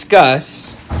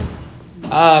discuss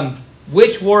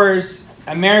which wars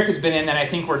America's been in that I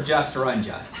think were just or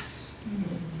unjust.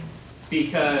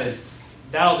 Because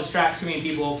that'll distract too many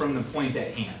people from the point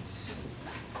at hand,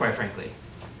 quite frankly.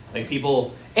 Like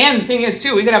people, and the thing is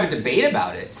too, we could have a debate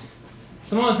about it.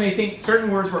 Some of us may think certain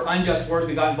wars were unjust wars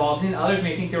we got involved in, others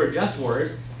may think they were just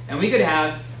wars, and we could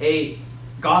have a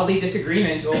godly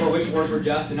disagreement over which wars were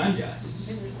just and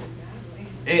unjust.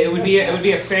 It would be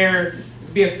a fair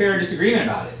disagreement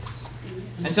about it.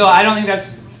 And so I don't think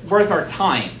that's worth our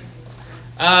time.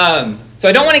 So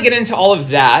I don't want to get into all of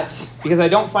that because I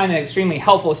don't find that extremely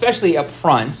helpful, especially up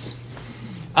front.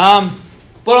 But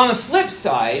on the flip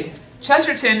side,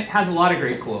 Chesterton has a lot of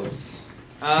great quotes.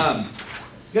 You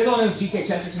guys all know who G.K.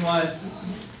 Chesterton was?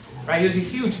 Right? He was a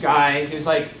huge guy. He was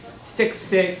like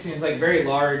 6'6", he was like very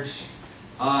large.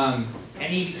 And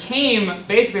he became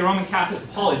basically a Roman Catholic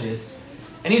apologist.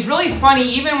 And he's really funny,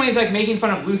 even when he's like making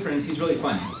fun of Lutherans, he's really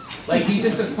funny. Like, he's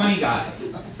just a funny guy.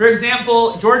 For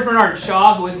example, George Bernard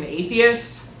Shaw, who was an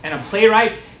atheist and a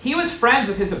playwright, he was friends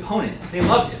with his opponents. They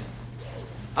loved him.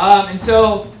 And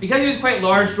so, because he was quite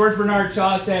large, George Bernard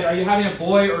Shaw said, "Are you having a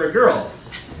boy or a girl?"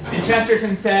 And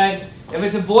Chesterton said, "If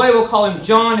it's a boy, we'll call him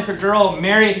John. If a girl,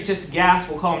 Mary. If it's just gas,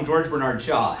 we'll call him George Bernard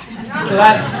Shaw." So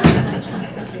that's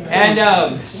the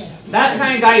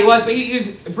kind of guy he was. But he was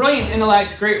a brilliant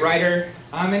intellect, great writer.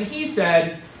 And he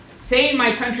said, "Saying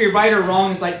my country right or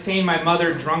wrong is like saying my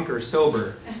mother drunk or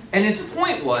sober." And his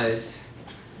point was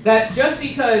that just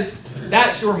because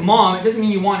that's your mom, it doesn't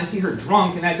mean you want to see her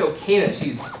drunk, and that's okay that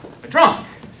she's a drunk.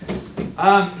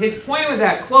 His point with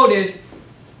that quote is,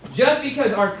 just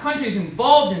because our country is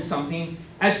involved in something,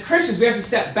 as Christians, we have to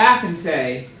step back and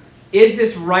say, is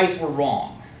this right or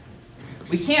wrong?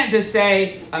 We can't just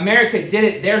say, America did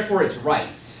it, therefore it's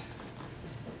right.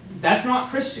 That's not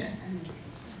Christian.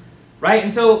 Right?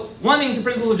 And so one of the things the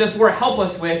principles of just war help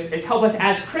us with is help us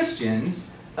as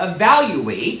Christians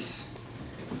evaluate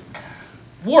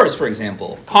wars, for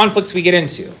example, conflicts we get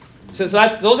into. So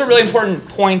those are really important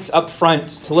points up front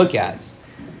to look at.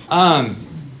 And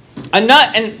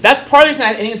that's part of the reason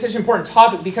I think it's such an important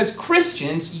topic, because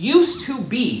Christians used to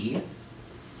be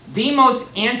the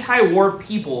most anti-war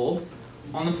people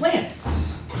on the planet.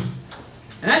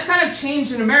 And that's kind of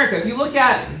changed in America. If you look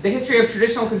at the history of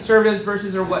traditional conservatives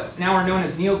versus or what now are known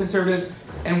as neoconservatives,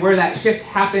 and where that shift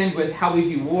happened with how we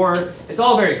view war, it's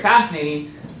all very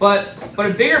fascinating. But a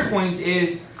bigger point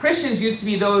is Christians used to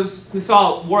be those who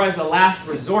saw war as the last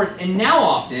resort, and now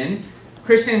often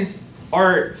Christians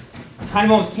are kind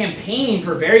of almost campaigning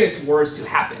for various wars to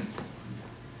happen.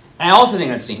 And I also think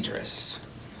that's dangerous.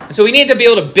 And so we need to be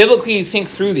able to biblically think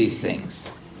through these things.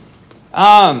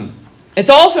 It's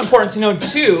also important to know,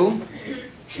 too,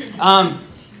 on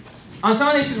some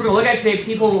of the issues we're going to look at today,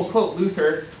 people will quote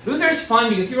Luther. Luther's fun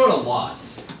because he wrote a lot.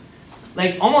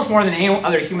 Like, almost more than any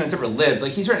other human that's ever lived.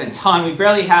 Like, he's written a ton. We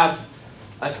barely have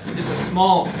just a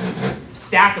small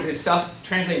stack of his stuff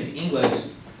translated into English.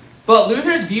 But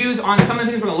Luther's views on some of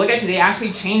the things we're going to look at today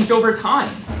actually changed over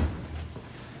time.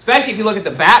 Especially if you look at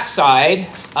the backside,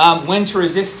 When to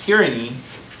Resist Tyranny.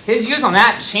 His views on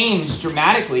that changed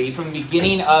dramatically from the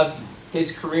beginning of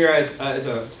his career as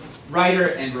a writer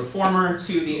and reformer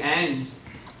to the end.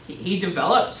 He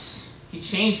developed, he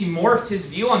changed, he morphed his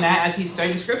view on that as he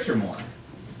studied Scripture more.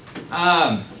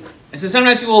 And so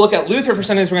sometimes people will look at Luther for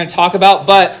some things we're going to talk about,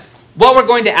 but what we're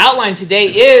going to outline today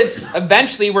is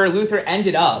eventually where Luther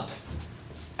ended up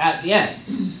at the end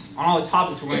on all the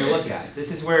topics we're going to look at.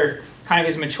 This is where kind of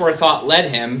his mature thought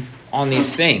led him on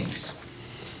these things.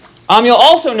 You'll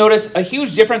also notice a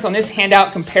huge difference on this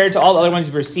handout compared to all the other ones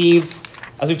you've received.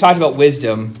 As we've talked about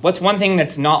wisdom, what's one thing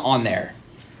that's not on there?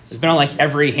 It's been on like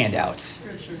every handout.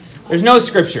 Scripture. There's no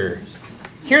scripture.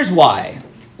 Here's why.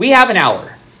 We have an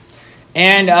hour.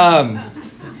 And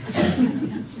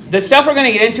the stuff we're going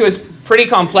to get into is pretty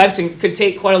complex and could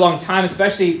take quite a long time,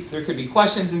 especially if there could be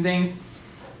questions and things.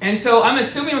 And so I'm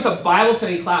assuming with a Bible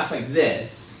study class like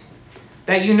this,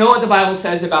 that you know what the Bible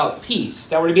says about peace,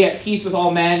 that we're to be at peace with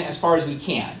all men as far as we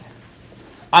can.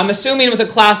 I'm assuming with a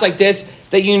class like this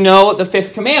that you know the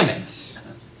fifth commandment,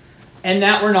 and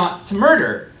that we're not to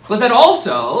murder. But that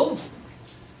also,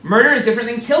 murder is different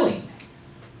than killing.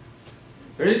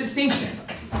 There's a distinction.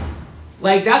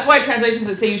 Like, that's why translations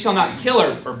that say you shall not kill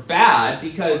are bad,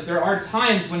 because there are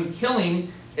times when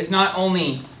killing is not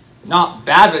only not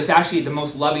bad, but it's actually the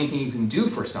most loving thing you can do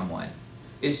for someone,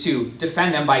 is to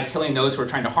defend them by killing those who are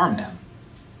trying to harm them.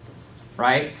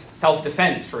 Right?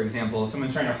 Self-defense, for example, if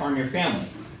someone's trying to harm your family.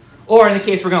 Or in the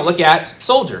case we're going to look at,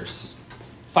 soldiers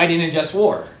fighting in just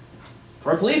war.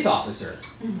 Or a police officer,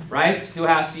 right, who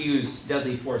has to use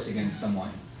deadly force against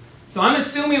someone. So I'm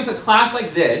assuming with a class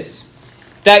like this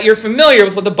that you're familiar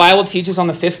with what the Bible teaches on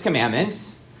the fifth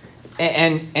commandment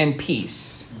and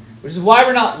peace, which is why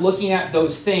we're not looking at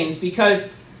those things,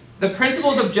 because the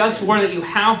principles of just war that you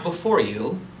have before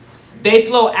you, they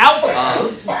flow out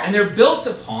of and they're built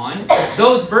upon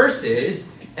those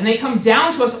verses, and they come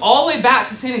down to us all the way back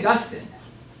to St. Augustine.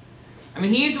 I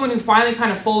mean, he's the one who finally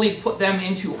kind of fully put them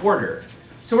into order.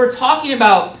 So we're talking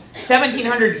about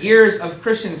 1,700 years of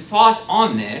Christian thought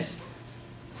on this,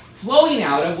 flowing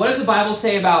out of what does the Bible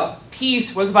say about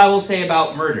peace, what does the Bible say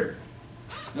about murder?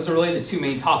 Those are really the two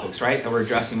main topics, right, that we're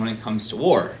addressing when it comes to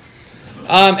war.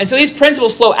 And so these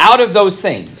principles flow out of those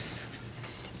things.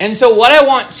 And so what I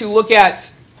want to look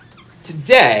at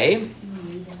today,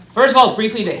 first of all, is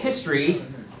briefly the history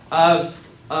of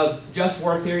just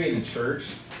war theory in the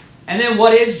church. And then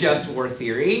what is just war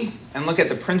theory, and look at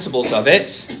the principles of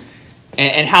it,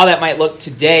 and how that might look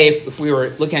today if we were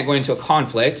looking at going into a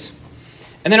conflict.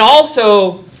 And then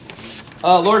also,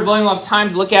 Lord willing, we'll have time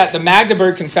to look at the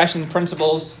Magdeburg Confession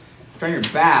principles. It's on your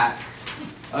back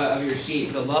of your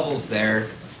sheet, the levels there.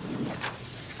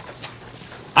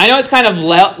 I know it's kind of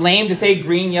lame to say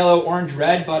green, yellow, orange,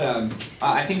 red, but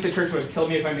I think the church would have killed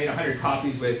me if I made 100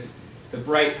 copies with the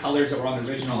bright colors that were on the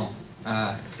original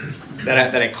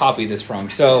that I copied this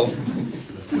from. So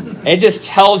it just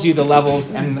tells you the levels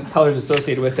and the colors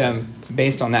associated with them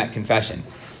based on that confession.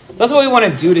 So that's what we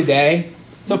want to do today.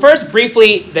 So first,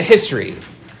 briefly, the history.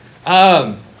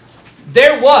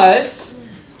 There was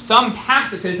some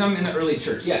pacifism in the early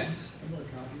church. Yes?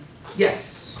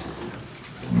 Yes.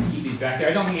 Keep these back there.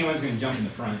 I don't think anyone's going to jump in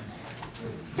the front.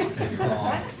 You're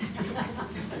wrong.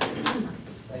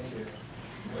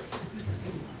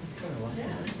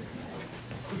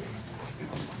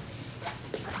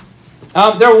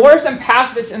 There were some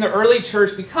pacifists in the early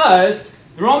church because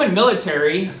the Roman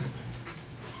military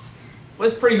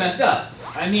was pretty messed up.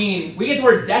 I mean, we get the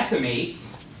word decimate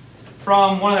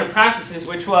from one of their practices,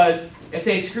 which was if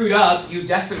they screwed up, you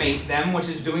decimate them, which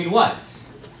is doing what?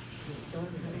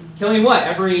 Killing what?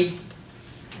 Every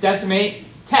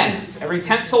 10th. Every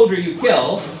 10th soldier you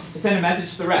kill to send a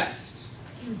message to the rest.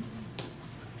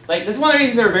 Like, that's one of the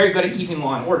reasons they're very good at keeping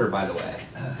law and order, by the way.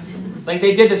 Like,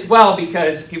 they did this well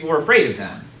because people were afraid of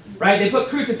them, right? They put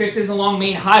crucifixes along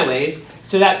main highways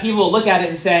so that people will look at it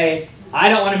and say, I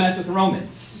don't want to mess with the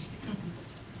Romans.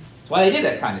 That's why they did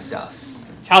that kind of stuff.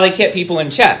 It's how they kept people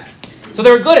in check. So they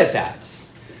were good at that.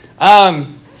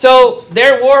 So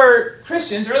there were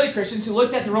Christians, early Christians, who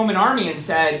looked at the Roman army and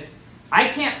said, I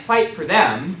can't fight for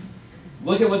them.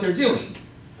 Look at what they're doing.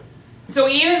 So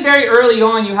even very early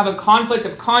on, you have a conflict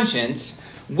of conscience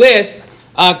with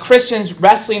Christians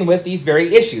wrestling with these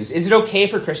very issues. Is it okay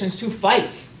for Christians to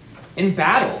fight in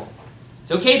battle?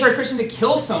 It's okay for a Christian to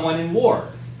kill someone in war.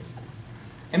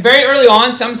 And very early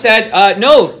on, some said,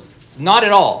 no, not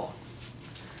at all.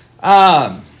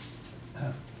 Now,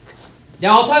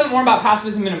 I'll talk more about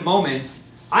pacifism in a moment.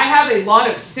 I have a lot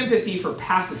of sympathy for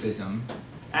pacifism,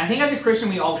 and I think as a Christian,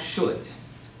 we all should.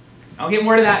 I'll get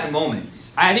more to that in a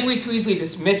moment. I think we too easily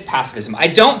dismiss pacifism. I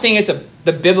don't think it's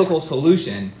the biblical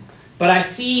solution, but I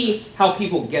see how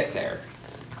people get there.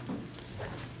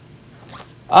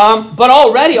 But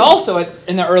already also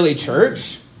in the early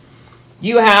church,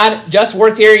 you had just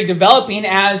war theory developing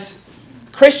as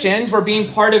Christians were being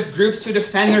part of groups to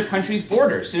defend their country's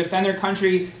borders, to defend their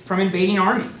country from invading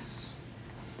armies.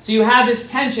 So you had this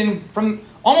tension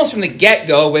almost from the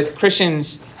get-go with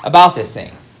Christians about this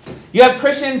thing. You have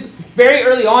Christians very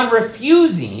early on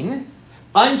refusing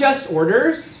unjust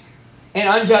orders and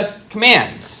unjust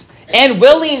commands and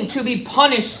willing to be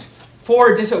punished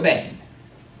for disobeying.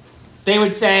 They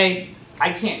would say,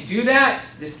 I can't do that.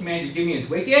 This command you give me is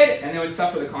wicked, and they would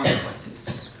suffer the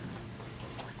consequences.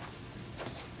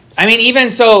 I mean,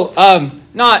 even so,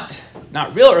 not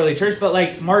real early church, but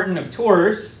like Martin of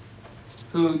Tours,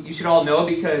 who you should all know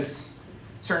because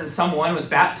someone was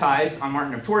baptized on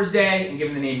Martin of Tours Day and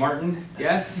given the name Martin.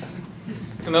 Yes?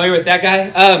 Familiar with that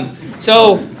guy?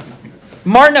 So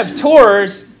Martin of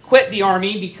Tours quit the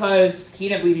army because he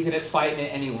didn't believe he could fight in it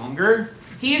any longer.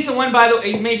 He's the one, by the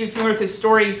way, you may be familiar with his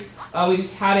story. We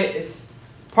just had it. It's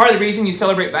part of the reason you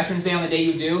celebrate Veterans Day on the day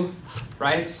you do,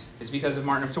 right? Is because of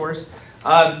Martin of Tours.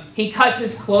 He cuts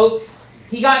his cloak.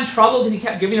 He got in trouble because he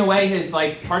kept giving away his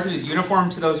parts of his uniform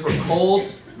to those who were cold.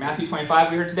 Matthew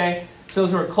 25 we heard today. To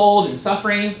those who were cold and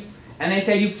suffering. And they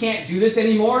said, you can't do this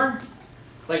anymore.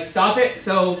 Stop it.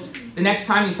 So the next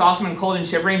time he saw someone cold and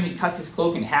shivering, he cuts his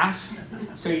cloak in half.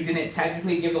 So he didn't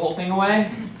technically give the whole thing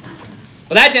away.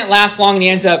 But that didn't last long, and he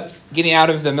ends up getting out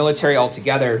of the military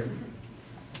altogether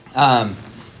and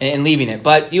leaving it.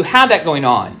 But you had that going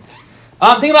on.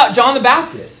 Think about John the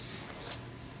Baptist.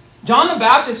 John the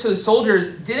Baptist to the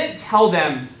soldiers didn't tell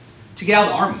them to get out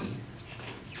of the army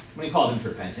when he called them to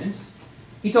repentance.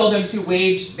 He told them to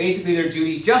wage basically their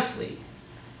duty justly.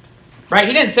 Right?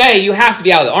 He didn't say you have to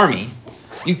be out of the army.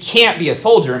 You can't be a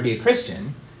soldier and be a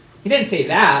Christian. He didn't say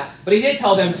that, but he did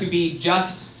tell them to be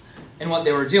just in what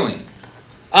they were doing.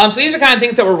 So these are kind of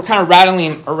things that were kind of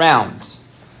rattling around.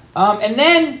 And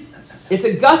then it's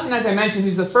Augustine, as I mentioned,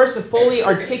 who's the first to fully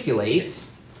articulate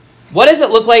what does it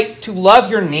look like to love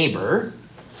your neighbor.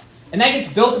 And that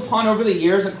gets built upon over the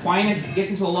years. Aquinas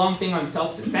gets into a long thing on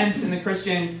self-defense in the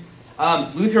Christian.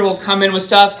 Luther will come in with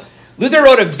stuff. Luther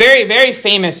wrote a very, very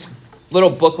famous little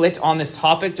booklet on this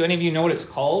topic. Do any of you know what it's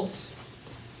called?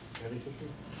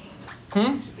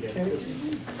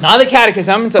 Not the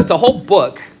Catechism. It's a whole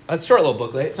book. A short little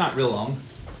booklet. It's not real long.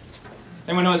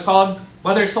 Anyone know what it's called?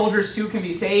 Whether Soldiers Too Can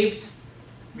Be Saved.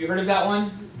 Have you heard of that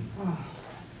one?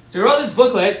 So he wrote this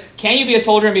booklet, Can You Be a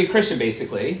Soldier and Be a Christian,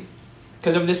 basically,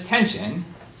 because of this tension.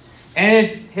 And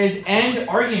his end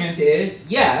argument is,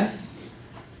 yes,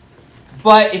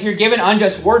 but if you're given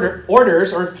unjust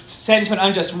orders or sent to an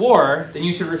unjust war, then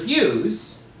you should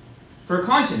refuse for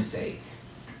conscience sake.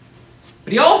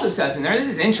 But he also says in there, this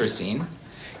is interesting,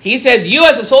 he says, you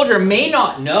as a soldier may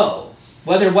not know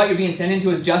whether what you're being sent into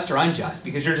is just or unjust,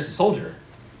 because you're just a soldier.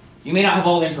 You may not have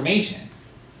all the information.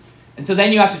 And so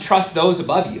then you have to trust those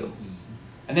above you.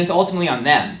 And then it's ultimately on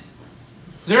them.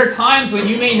 There are times when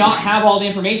you may not have all the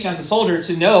information as a soldier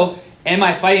to know, am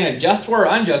I fighting a just war or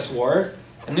unjust war?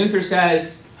 And Luther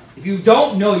says, if you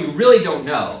don't know, you really don't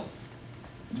know,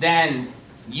 then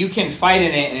you can fight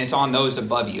in it and it's on those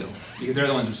above you, because they're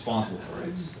the ones responsible for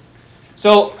it.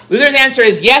 So Luther's answer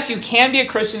is, yes, you can be a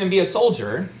Christian and be a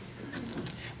soldier,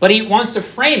 but he wants to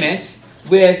frame it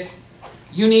with,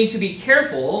 you need to be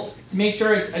careful to make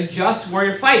sure it's a just war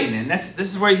you're fighting. And this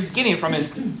is where he's getting from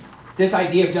this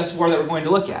idea of just war that we're going to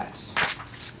look at.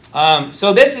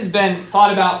 So this has been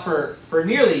thought about for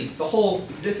nearly the whole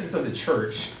existence of the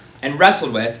church and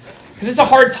wrestled with, because it's a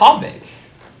hard topic.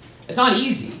 It's not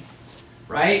easy,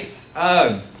 right?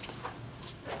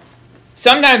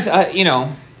 Sometimes,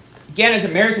 again, as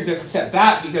Americans, we have to step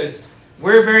back because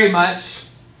we're very much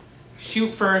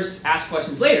shoot first, ask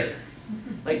questions later.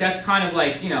 Like, that's kind of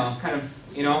like,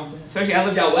 especially I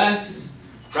lived out west,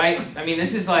 right? I mean,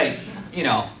 this is like,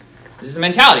 this is the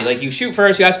mentality. Like, you shoot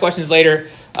first, you ask questions later.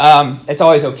 It's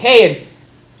always okay. And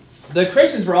the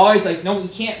Christians were always like, no, we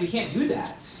can't do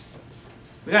that.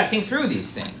 We got to think through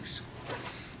these things.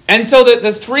 And so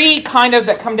the three kind of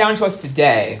that come down to us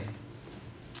today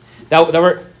that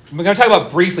we're going to talk about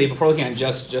briefly before looking at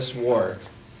just war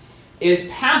is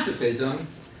pacifism.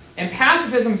 And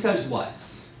pacifism says what?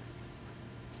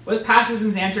 What is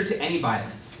pacifism's answer to any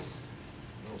violence?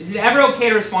 Is it ever okay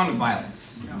to respond with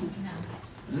violence? No.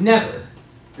 Never.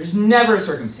 There's never a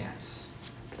circumstance.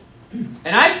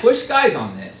 And I've pushed guys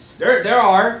on this. There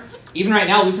are, even right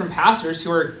now, Lutheran pastors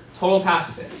who are total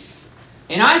pacifists.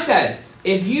 And I said,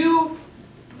 if you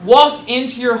walked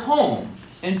into your home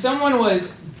and someone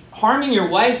was harming your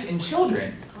wife and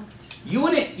children, you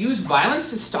wouldn't use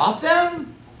violence to stop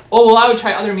them? Oh, well, I would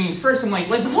try other means first. I'm like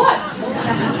what?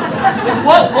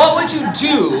 What would you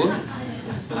do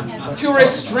to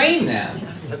restrain them?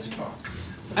 Let's talk.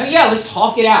 Let's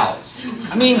talk it out.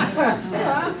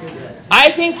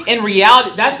 I think in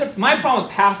reality, my problem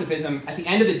with pacifism at the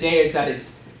end of the day is that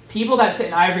it's people that sit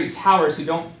in ivory towers who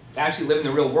don't actually live in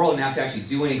the real world and have to actually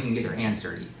do anything and get their hands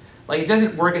dirty. Like, it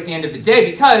doesn't work at the end of the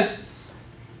day because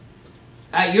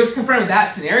you're confronted with that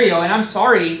scenario, and I'm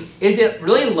sorry, is it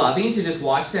really loving to just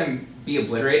watch them be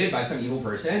obliterated by some evil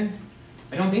person?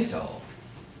 I don't think so.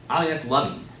 I don't think that's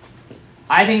loving.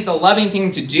 I think the loving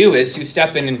thing to do is to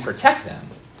step in and protect them.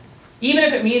 Even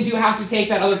if it means you have to take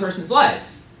that other person's life,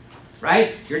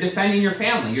 right? You're defending your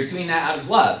family. You're doing that out of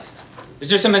love.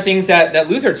 These are some of the things that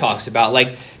Luther talks about.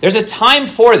 Like, there's a time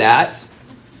for that,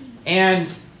 and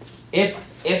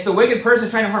if the wicked person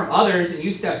is trying to harm others and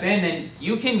you step in, then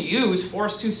you can use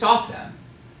force to stop them.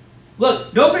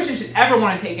 Look, no Christian should ever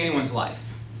want to take anyone's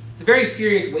life. It's a very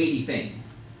serious, weighty thing.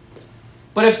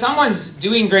 But if someone's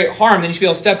doing great harm, then you should be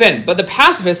able to step in. But the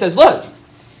pacifist says, look,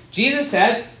 Jesus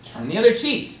says, turn the other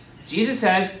cheek. Jesus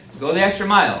says, go the extra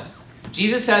mile.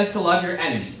 Jesus says to love your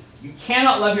enemy. You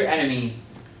cannot love your enemy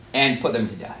and put them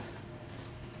to death.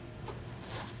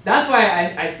 That's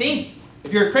why I think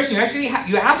if you're a Christian,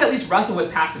 you have to at least wrestle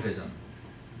with pacifism.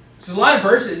 There's a lot of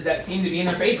verses that seem to be in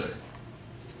their favor.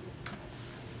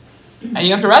 And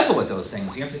you have to wrestle with those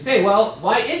things. You have to say, well,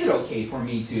 why is it okay for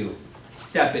me to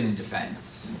step in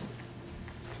defense?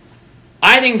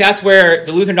 I think that's where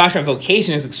the Lutheran doctrine of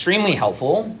vocation is extremely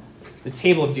helpful. The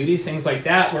table of duties, things like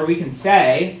that, where we can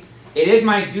say, it is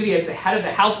my duty as the head of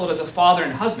the household, as a father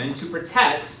and husband, to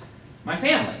protect my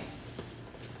family.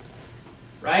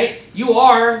 Right? You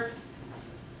are,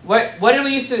 what did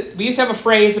we used to have a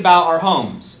phrase about our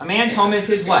homes. A man's home is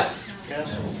his what?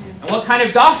 Castle. And what kind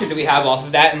of doctrine do we have off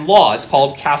of that in law? It's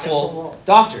called castle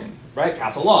doctrine, right?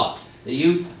 Castle law. That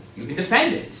you can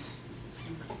defend it.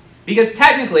 Because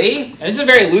technically, and this is a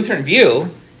very Lutheran view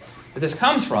that this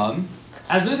comes from,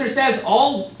 as Luther says,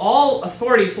 all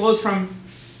authority flows from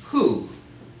who?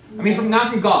 I mean,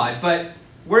 not from God, but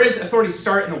where does authority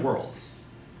start in the world?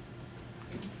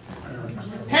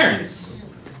 Parents.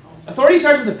 Authority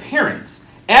starts with the parents.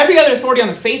 Every other authority on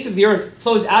the face of the earth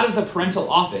flows out of the parental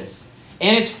office.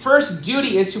 And its first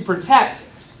duty is to protect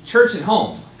church and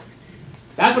home.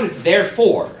 That's what it's there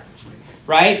for,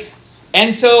 right?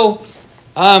 And so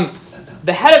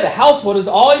the head of the household has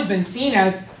always been seen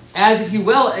as if you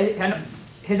will,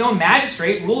 his own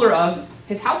magistrate, ruler of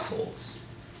his households.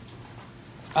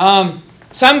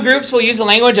 Some groups will use the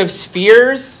language of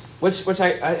spheres, which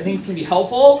I think can be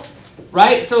helpful,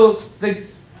 right? So the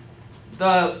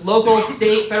local,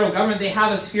 state, federal government, they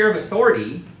have a sphere of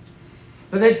authority,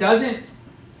 but that doesn't,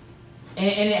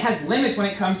 and it has limits when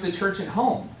it comes to the church and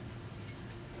home.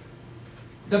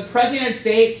 The President of the United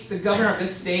States, the governor of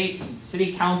this state,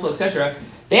 city council, etc.,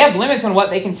 they have limits on what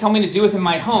they can tell me to do within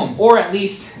my home, or at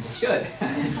least should.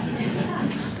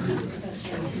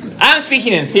 I'm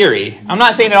speaking in theory. I'm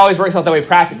not saying it always works out that way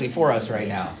practically for us right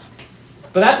now.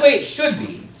 But that's the way it should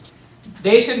be.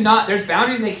 They should not, there's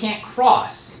boundaries they can't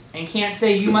cross and can't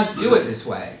say you must do it this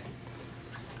way.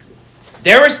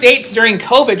 There were states during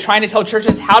COVID trying to tell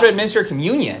churches how to administer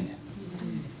communion.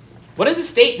 What does the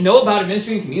state know about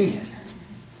administering communion?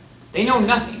 They know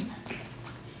nothing.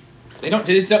 They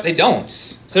don't.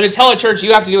 So to tell a church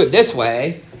you have to do it this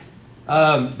way,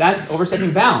 that's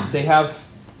overstepping bounds. They have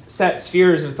set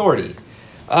spheres of authority.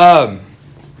 So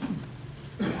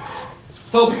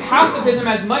pacifism,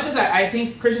 as much as I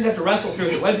think Christians have to wrestle through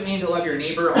it, what does it mean to love your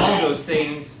neighbor, all of those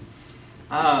things.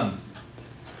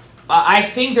 I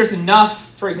think there's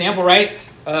enough, for example, right?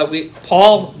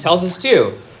 Paul tells us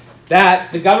too,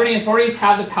 that the governing authorities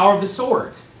have the power of the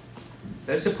sword.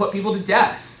 That's to put people to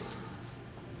death.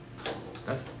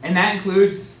 And that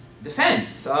includes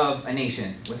defense of a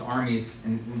nation with armies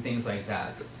and things like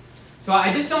that. So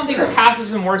I just don't think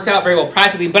pacifism works out very well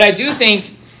practically, but I do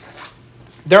think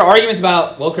there are arguments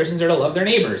about, well, Christians are to love their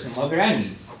neighbors and love their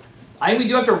enemies. I think we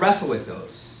do have to wrestle with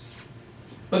those.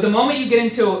 But the moment you get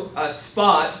into a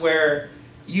spot where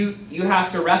you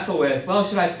have to wrestle with, well,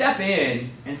 should I step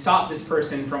in and stop this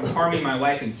person from harming my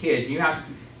wife and kids,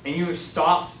 and you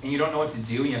stopped and you don't know what to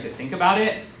do and you have to think about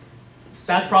it,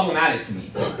 that's problematic to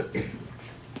me.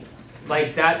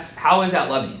 Like, how is that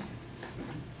loving?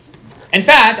 In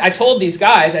fact, I told these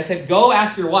guys, I said, go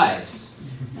ask your wives.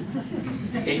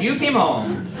 If you came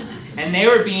home and they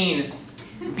were being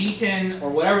beaten or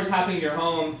whatever's happening in your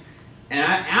home, and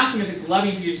I asked them if it's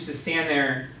loving for you just to stand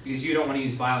there because you don't want to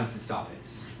use violence to stop it,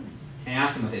 and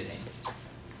ask them what they think.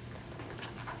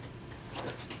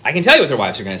 I can tell you what their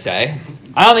wives are going to say.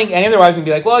 I don't think any of their wives are going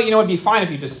to be like, well, you know, it'd be fine if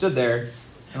you just stood there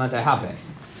and let that happen.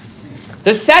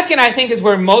 The second, I think, is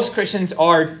where most Christians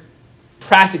are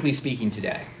practically speaking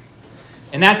today.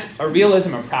 And that's a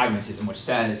realism or pragmatism, which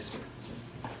says,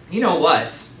 you know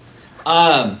what?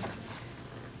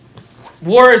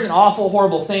 War is an awful,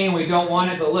 horrible thing, and we don't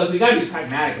want it, but look, we got to be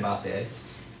pragmatic about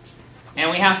this,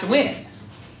 and we have to win.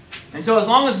 And so as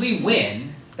long as we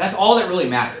win, that's all that really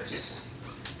matters.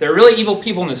 There are really evil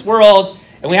people in this world,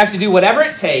 and we have to do whatever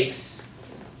it takes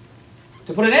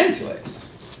to put an end to it.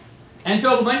 And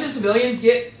so if a bunch of civilians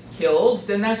get killed,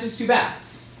 then that's just too bad.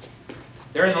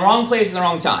 They're in the wrong place at the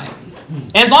wrong time.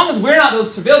 And as long as we're not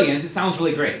those civilians, it sounds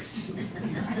really great.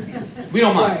 We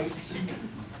don't mind.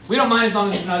 We don't mind as long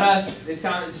as it's not us.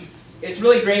 It's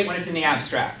really great when it's in the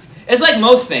abstract. It's like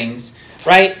most things,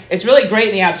 right? It's really great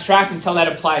in the abstract until that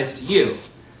applies to you.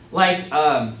 Like,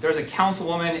 there was a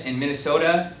councilwoman in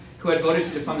Minnesota who had voted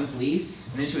to defund the police,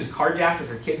 and then she was carjacked with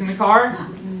her kids in the car.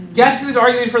 Guess who's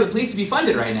arguing for the police to be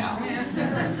funded right now?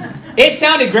 It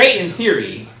sounded great in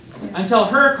theory, until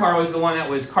her car was the one that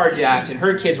was carjacked and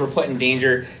her kids were put in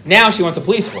danger. Now she wants a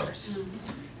police force.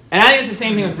 And I think it's the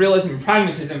same thing with realism and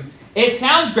pragmatism. It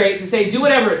sounds great to say do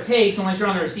whatever it takes unless you're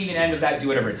on the receiving end of that do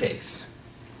whatever it takes.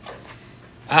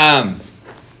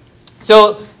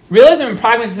 So realism and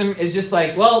pragmatism is just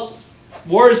like, well,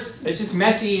 it's just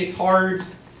messy, it's hard,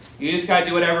 you just got to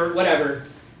do whatever. It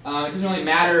doesn't really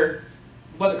matter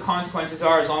what the consequences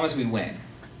are as long as we win.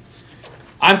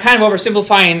 I'm kind of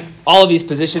oversimplifying all of these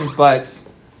positions, but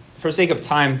for the sake of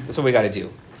time, that's what we got to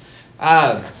do.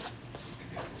 And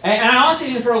I honestly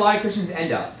think that's where a lot of Christians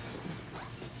end up.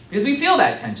 Because we feel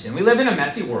that tension. We live in a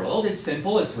messy world. It's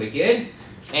sinful, it's wicked,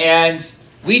 and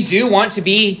we do want to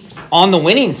be on the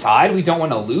winning side. We don't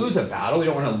want to lose a battle. We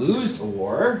don't want to lose a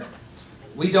war.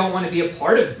 We don't want to be a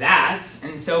part of that.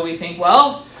 And so we think,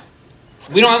 well,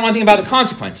 we don't want to think about the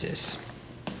consequences.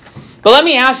 But let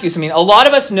me ask you something. A lot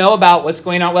of us know about what's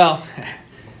going on. Well,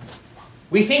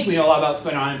 we think we know a lot about what's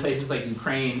going on in places like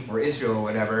Ukraine or Israel or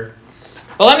whatever.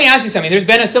 But let me ask you something. There's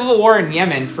been a civil war in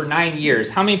Yemen for 9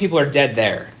 years. How many people are dead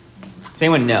there? Does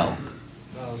anyone know?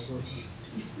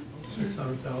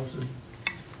 600,000.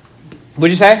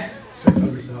 What'd you say?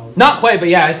 600,000. Not quite, but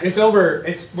yeah, we're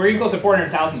getting close to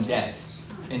 400,000 dead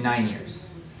in 9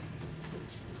 years.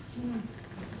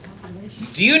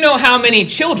 Do you know how many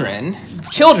children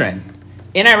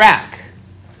in Iraq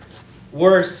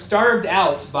were starved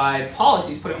out by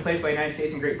policies put in place by the United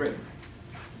States and Great Britain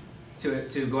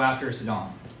to go after Saddam?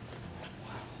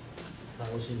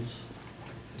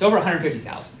 It's over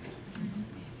 150,000.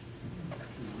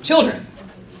 Children.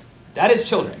 That is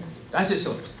children. That's just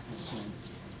children.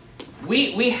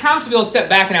 We have to be able to step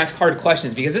back and ask hard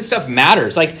questions because this stuff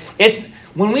matters. Like, it's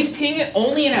when we think it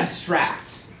only in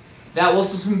abstract, that, well,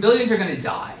 so some billions are going to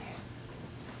die.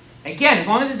 Again, as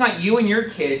long as it's not you and your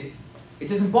kids, it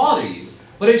doesn't bother you.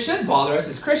 But it should bother us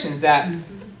as Christians that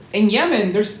in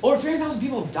Yemen, there's over 300,000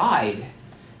 people have died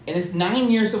in this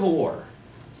 9-year civil war.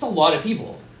 That's a lot of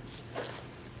people.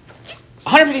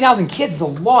 150,000 kids is a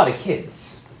lot of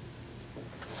kids.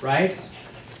 Right?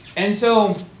 And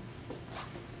so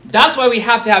that's why we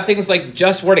have to have things like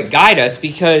just word to guide us,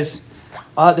 because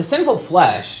the sinful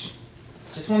flesh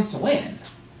just wants to win.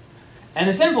 And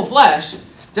the sinful flesh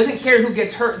doesn't care who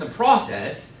gets hurt in the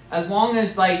process, as long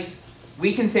as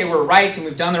we can say we're right and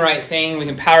we've done the right thing, we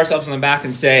can pat ourselves on the back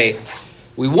and say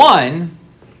we won.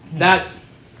 That's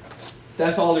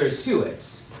all there is to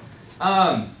it.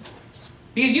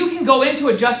 Because you can go into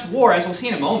a just war, as we'll see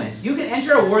in a moment. You can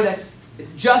enter a war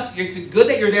it's good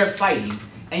that you're there fighting,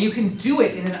 and you can do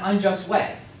it in an unjust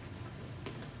way.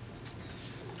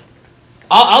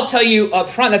 I'll tell you up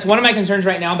front, that's one of my concerns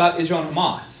right now about Israel and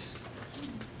Hamas.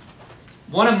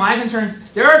 One of my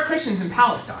concerns, there are Christians in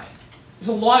Palestine. There's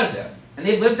a lot of them. And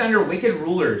they've lived under wicked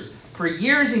rulers for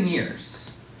years and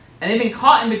years. And they've been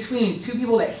caught in between two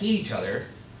people that hate each other.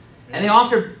 And they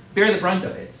often bear the brunt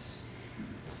of it.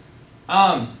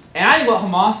 And I think what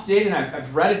Hamas did, and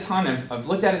I've read a ton, I've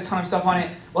looked at a ton of stuff on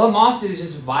it, what Hamas did is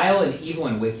just vile and evil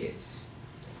and wicked.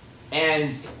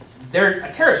 And they're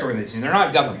a terrorist organization. They're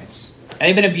not governments. And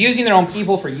they've been abusing their own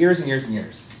people for years and years and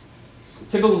years. It's a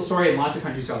typical story in lots of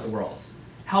countries throughout the world.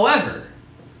 However,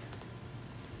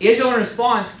 Israel in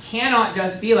response cannot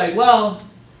just be like, well,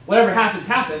 whatever happens,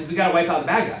 happens. We got to wipe out the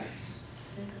bad guys.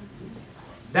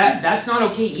 That's not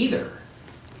okay either.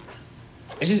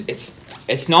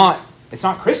 It's not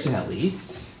Christian, at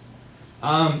least,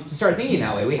 to start thinking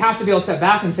that way. We have to be able to step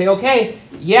back and say, okay,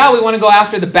 yeah, we want to go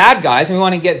after the bad guys and we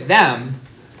want to get them,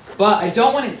 but I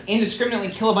don't want to indiscriminately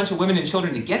kill a bunch of women and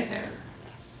children to get there,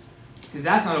 because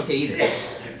that's not okay either.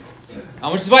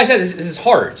 Which is why I said this is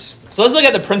hard. So let's look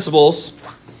at the principles.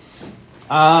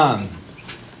 The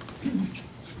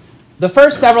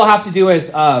first several have to do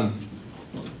with,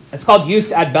 it's called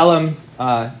jus ad bellum,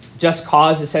 just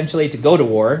cause, essentially, to go to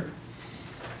war.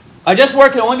 A just war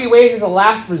can only be waged as a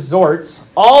last resort.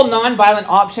 All nonviolent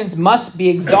options must be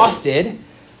exhausted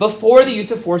before the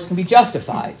use of force can be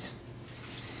justified.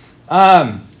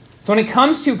 So when it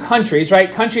comes to countries,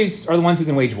 right, countries are the ones who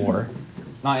can wage war,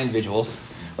 not individuals.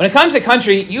 When it comes to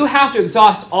country, you have to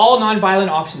exhaust all nonviolent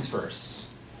options first.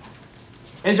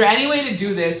 Is there any way to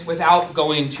do this without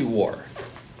going to war?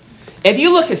 If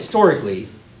you look historically,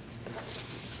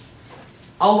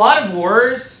 a lot of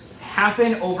wars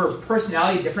happen over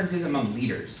personality differences among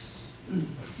leaders.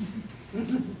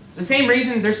 The same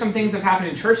reason there's some things that have happened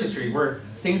in church history where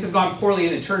things have gone poorly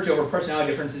in the church over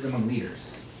personality differences among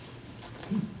leaders.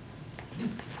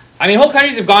 I mean, whole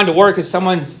countries have gone to war because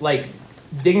someone's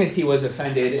dignity was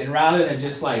offended, and rather than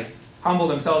just humble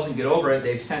themselves and get over it,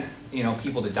 they've sent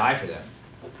people to die for them.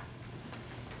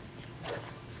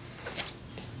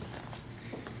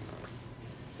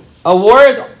 A war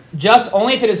is just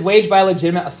only if it is waged by a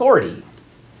legitimate authority.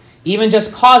 Even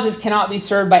just causes cannot be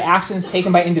served by actions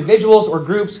taken by individuals or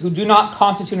groups who do not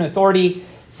constitute an authority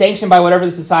sanctioned by whatever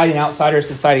the society and outsider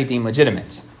society deem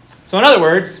legitimate. So in other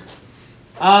words,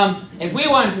 if we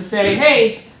wanted to say,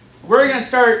 hey, we're going to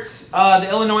start the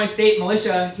Illinois State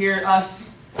Militia here,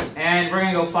 us, and we're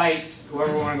going to go fight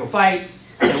whoever we want to go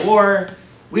fight in a war,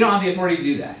 we don't have the authority to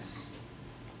do that.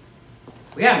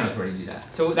 We have no authority to do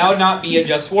that. So that would not be a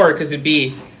just war, because it'd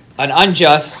be an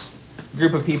unjust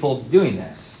group of people doing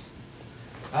this.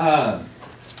 So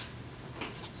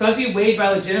So it has to be waged by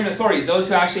legitimate authorities, those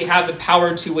who actually have the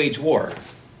power to wage war.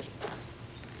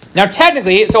 Now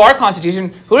technically, so our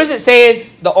Constitution, who does it say is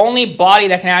the only body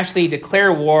that can actually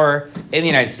declare war in the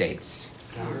United States?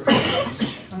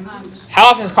 How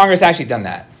often has Congress actually done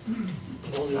that?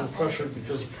 Only on pressure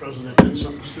because the president did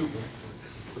something stupid.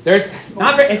 There's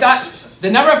not very, it's not,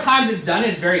 the number of times it's done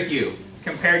is very few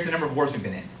compared to the number of wars we've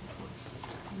been in.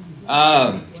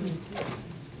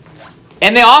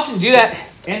 And they often do that,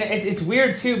 and it's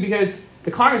weird too because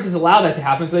the Congress has allowed that to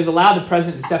happen, so they've allowed the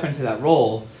president to step into that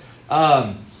role.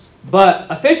 But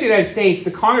officially in the United States,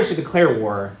 the Congress should declare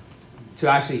war to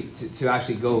actually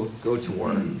go to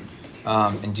war and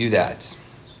do that.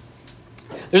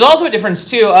 There's also a difference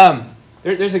too.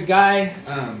 There's a guy,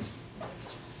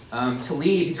 Talib,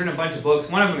 he's written a bunch of books.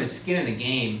 One of them is Skin in the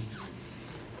Game.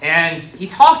 And he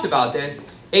talks about this.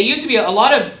 It used to be a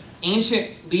lot of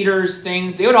ancient leaders,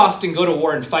 things, they would often go to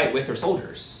war and fight with their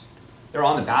soldiers. They're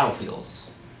on the battlefields.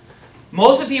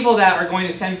 Most of the people that are going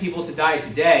to send people to die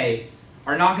today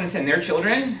are not going to send their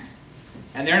children,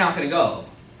 and they're not going to go.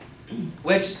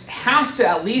 Which has to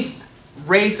at least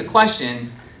raise the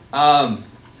question,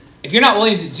 if you're not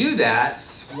willing to do that,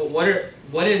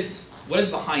 what is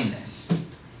behind this?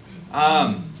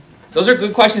 Those are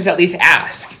good questions to at least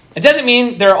ask. It doesn't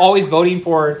mean they're always voting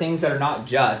for things that are not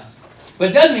just, but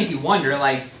it does make you wonder,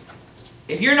 like,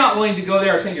 if you're not willing to go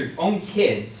there or send your own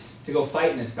kids to go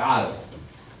fight in this battle,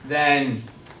 then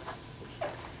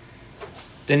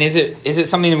is it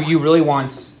something that you really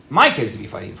want my kids to be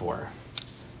fighting for?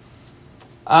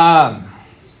 A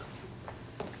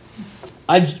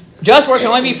just war can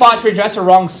only be fought to redress a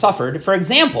wrong suffered. For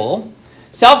example,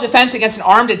 self-defense against an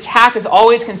armed attack is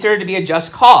always considered to be a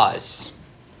just cause.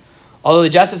 Although the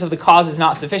justice of the cause is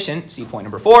not sufficient, see point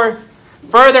number 4.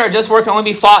 Further, a just war can only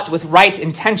be fought with right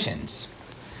intentions.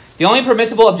 The only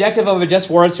permissible objective of a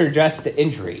just war is to redress the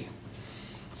injury.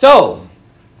 So,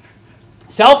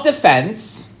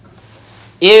 self-defense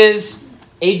is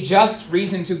a just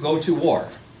reason to go to war.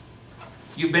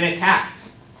 You've been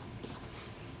attacked.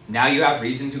 Now you have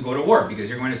reason to go to war because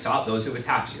you're going to stop those who have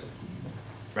attacked you.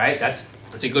 Right? That's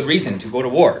a good reason to go to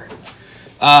war.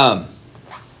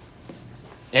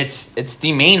 It's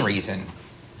the main reason.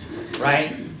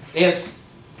 Right? If,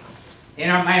 in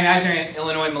my imaginary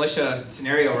Illinois militia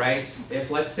scenario, right,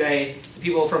 if let's say the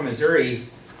people from Missouri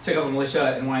took up a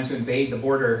militia and wanted to invade the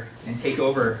border and take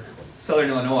over southern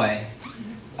Illinois,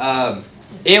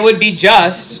 it would be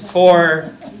just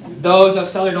for those of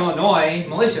southern Illinois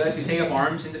militia to take up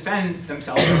arms and defend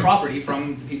themselves and property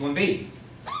from the people invading.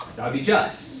 That would be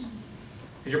just.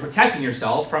 Because you're protecting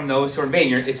yourself from those who are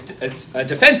invading. It's a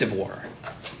defensive war.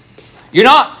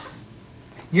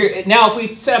 Now, if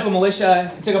we set up a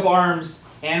militia, took up arms,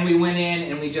 and we went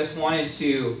in and we just wanted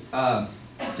the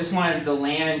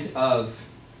land of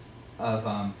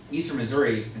eastern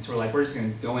Missouri, and so we're just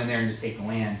going to go in there and just take the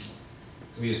land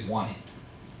because we just want it.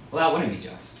 Well, that wouldn't be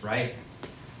just, right?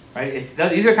 Right? These are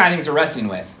the kind of things we're wrestling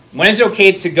with. When is it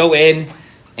okay to go in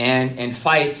and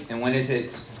fight, and when is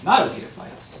it not okay to fight?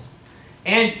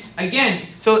 And again,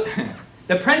 so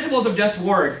the principles of just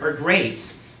war are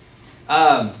great,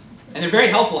 and they're very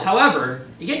helpful. However,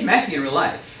 it gets messy in real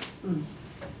life.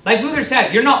 Like Luther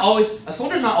said, a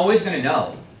soldier's not always going to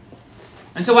know.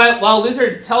 And so while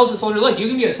Luther tells the soldier, look, you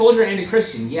can be a soldier and a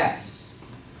Christian, yes.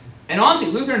 And honestly,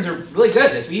 Lutherans are really good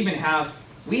at this. We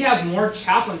have more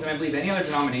chaplains than I believe any other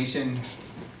denomination,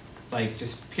 like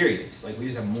just periods. Like we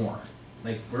just have more.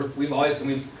 Like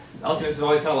LCMS has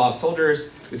always had a lot of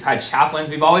soldiers. We've had chaplains.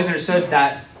 We've always understood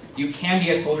that you can be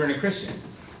a soldier and a Christian.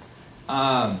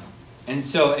 And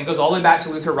so it goes all the way back to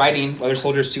Luther writing whether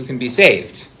soldiers too can be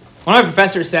saved. One of my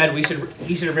professors said he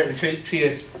should have written a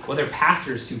treatise whether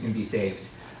pastors too can be saved.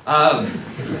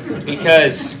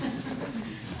 Because,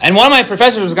 and one of my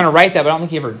professors was going to write that, but I don't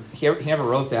think he never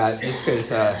wrote that, just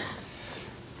because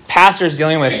pastors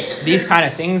dealing with these kind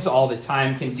of things all the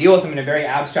time can deal with them in a very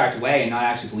abstract way and not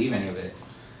actually believe any of it.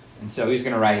 And so he's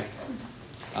going to write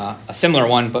a similar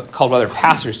one, but called whether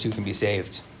pastors too can be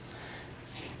saved.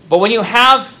 But when you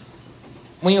have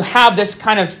this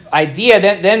kind of idea,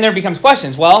 then there becomes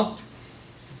questions. Well,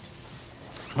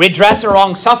 redress a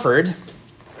wrong suffered,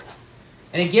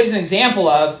 and it gives an example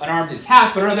of an armed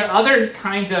attack, but are there other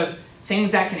kinds of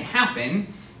things that can happen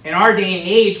in our day and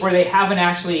age where they haven't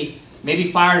actually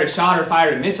maybe fired a shot or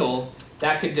fired a missile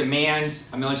that could demand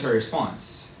a military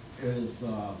response? Is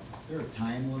there a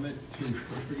time limit to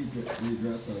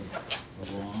redress a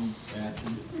wrong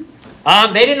action?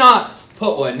 They did not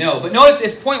put one, no. But notice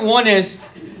if point 1 is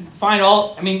find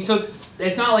all, so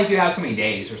it's not like you have so many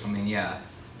days or something, yeah.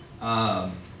 I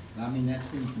mean, that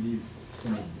seems to be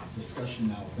some of discussion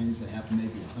now, things that happened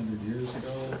maybe 100 years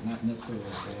ago, not necessarily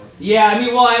for. Yeah, I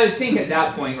mean, well, I would think at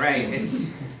that point, right?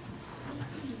 It's,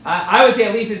 I would say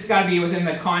at least it's got to be within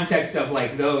the context of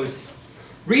like those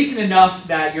recent enough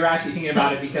that you're actually thinking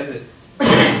about it because it's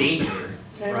in danger,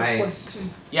 I have a right? question.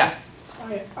 Yeah.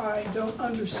 I don't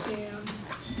understand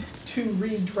to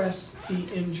redress the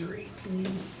injury. Can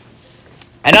you?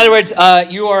 In other words,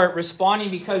 you are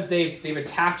responding because they've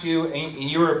attacked you,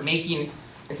 and you're making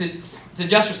it's a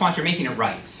just response. You're making it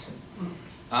right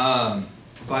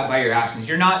by your actions.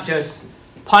 You're not just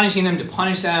punishing them to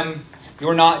punish them.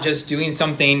 You're not just doing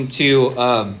something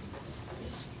to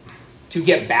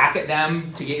get back at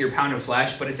them, to get your pound of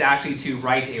flesh, but it's actually to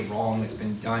right a wrong that's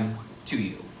been done to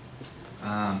you.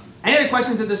 Any other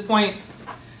questions at this point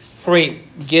before we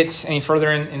get any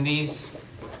further in these?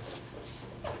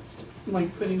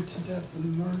 Like putting to death a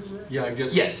murderer? Yeah, I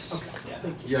guess. Yes. Okay,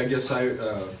 thank you. Yeah, I guess I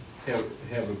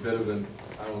have a bit of an,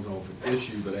 I don't know if an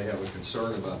issue, but I have a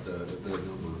concern about the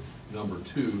number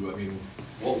two. I mean,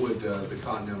 what would the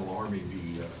Continental Army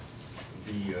be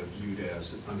viewed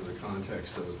as under the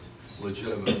context of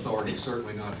legitimate authority?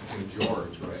 Certainly not to King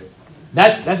George, right?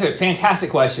 That's a fantastic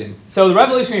question. So the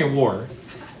Revolutionary War,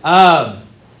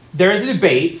 there is a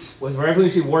debate, was the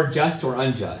Revolutionary War just or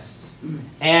unjust?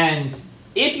 And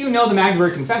if you know the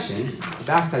Magdeburg Confession, the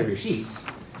backside of your sheets,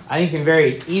 I think you can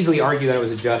very easily argue that it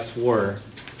was a just war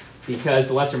because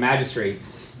the lesser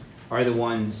magistrates are the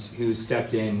ones who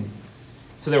stepped in,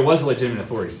 so there was a legitimate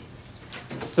authority.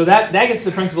 So that gets to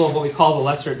the principle of what we call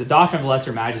the doctrine of the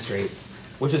lesser magistrate,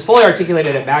 which is fully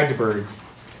articulated at Magdeburg,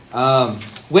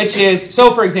 which is,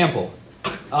 so for example,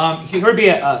 here would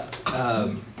be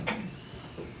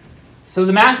so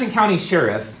the Madison County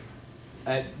Sheriff,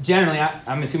 generally,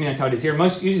 I'm assuming that's how it is here.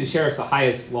 Usually the sheriff's the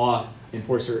highest law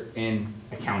enforcer in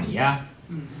a county, yeah?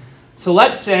 Mm-hmm. So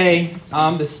let's say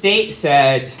the state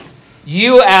said,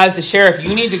 you as the sheriff,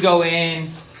 you need to go in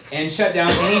and shut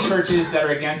down any churches that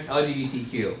are against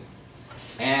LGBTQ.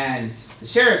 And the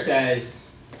sheriff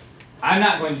says, I'm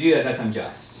not going to do that, that's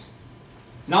unjust.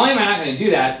 Not only am I not going to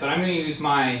do that, but I'm going to use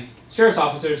my sheriff's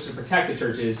officers to protect the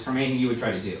churches from anything you would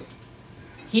try to do.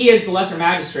 He is the lesser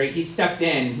magistrate, he stepped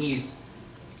in, he's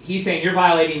saying, you're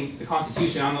violating the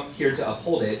Constitution, I'm here to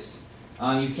uphold it,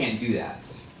 you can't do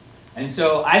that. And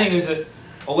so I think there's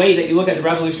a way that you look at the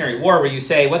Revolutionary War where you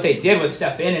say, what they did was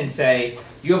step in and say,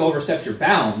 you have overstepped your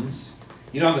bounds,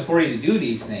 you don't have authority to do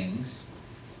these things.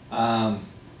 And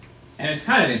it's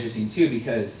kind of interesting too,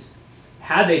 because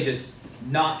had they just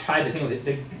not tried the thing with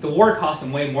it, the war cost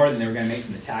them way more than they were going to make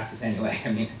from the taxes anyway.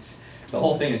 I mean, the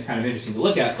whole thing is kind of interesting to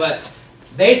look at. But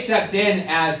they stepped in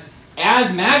as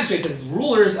magistrates, as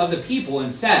rulers of the people,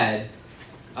 and said,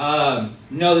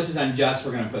 no, this is unjust,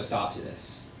 we're going to put a stop to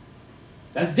this.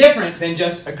 That's different than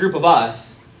just a group of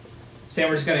us saying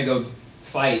we're just going to go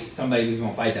fight somebody who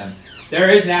won't fight them. There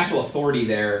is an actual authority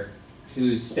there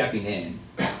who's stepping in.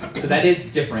 So that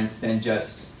is different than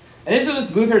just... And this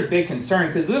was Luther's big concern,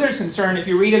 because Luther's concern, if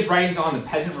you read his writings on the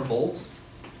peasant revolts,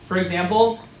 for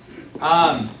example,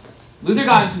 Luther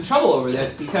got in some trouble over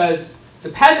this because the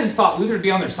peasants thought Luther would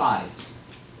be on their sides.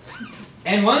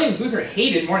 And one of the things Luther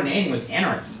hated more than anything was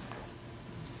anarchy.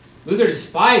 Luther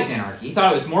despised anarchy. He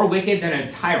thought it was more wicked than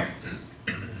a tyrant,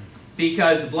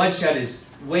 because the bloodshed is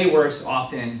way worse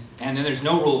often, and then there's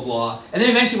no rule of law. And then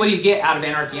eventually, what do you get out of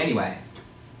anarchy anyway?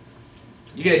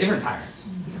 You get a different tyrant.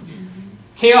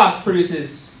 Chaos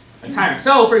produces a tyrant.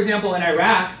 So, for example, in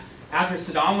Iraq, after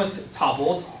Saddam was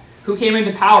toppled, who came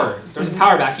into power? There was a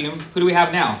power vacuum. Who do we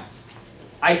have now?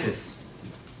 ISIS.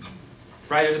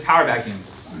 Right? There's a power vacuum.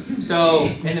 So,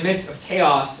 in the midst of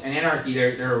chaos and anarchy,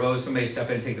 there arose somebody to step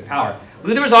in and take the power.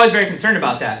 Luther was always very concerned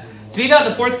about that. So he thought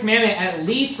the fourth commandment at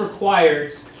least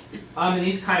requires, in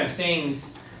these kind of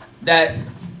things, that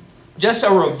just a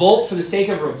revolt for the sake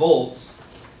of revolt,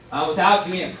 without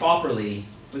doing it properly,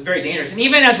 was very dangerous. And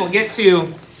even as we'll get to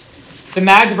the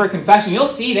Magdeburg Confession, you'll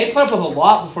see they put up with a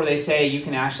lot before they say you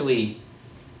can actually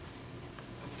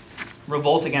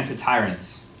revolt against a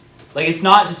tyrant. Like, it's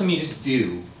not just something you just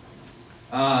do.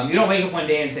 You don't wake up one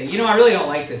day and say, I really don't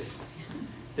like this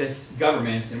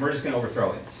government, and we're just going to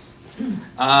overthrow it.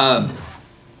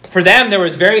 For them, there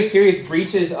was very serious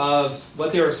breaches of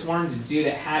what they were sworn to do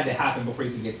that had to happen before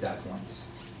you could get to that point.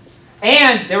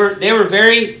 And they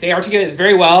articulated this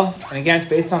very well, and again, it's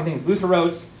based on things Luther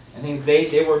wrote and things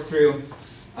they worked through.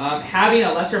 Having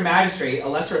a lesser magistrate, a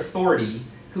lesser authority,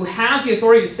 who has the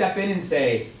authority to step in and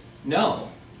say, no,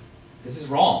 this is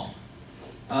wrong.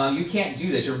 You can't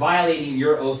do this. You're violating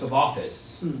your oath of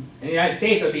office. In the United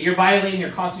States, it would be you're violating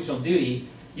your constitutional duty.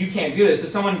 You can't do this. If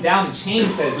someone down the chain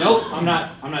says, nope, I'm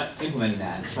not implementing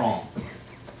that. It's wrong.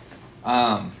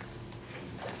 And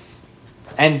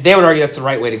they would argue that's the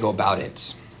right way to go about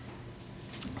it.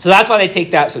 So that's why they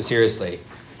take that so seriously.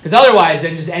 Because otherwise,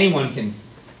 then just anyone can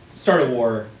start a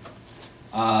war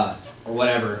or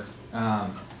whatever.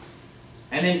 And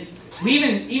then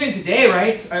even today,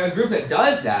 right, a group that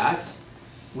does that,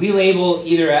 we label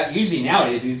usually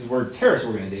nowadays we use the word terrorist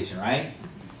organization, right?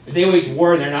 If they wage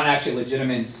war and they're not actually a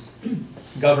legitimate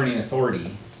governing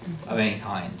authority of any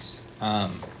kind.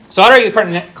 So I'd argue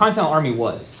the Continental Army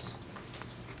was.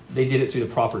 They did it through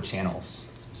the proper channels.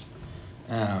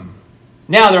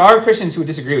 Now, there are Christians who would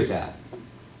disagree with that.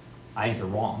 I think they're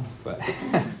wrong, but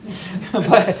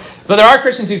but there are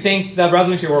Christians who think the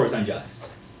Revolutionary War was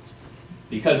unjust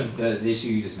because of the issue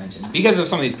you just mentioned, because of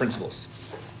some of these principles.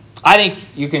 I think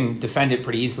you can defend it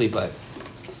pretty easily, but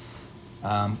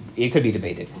it could be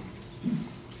debated.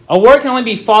 A war can only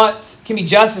be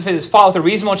just if it is fought with a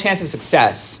reasonable chance of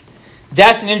success.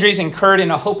 Deaths and injuries incurred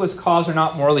in a hopeless cause are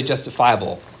not morally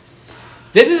justifiable.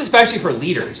 This is especially for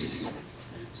leaders.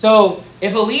 So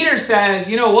if a leader says,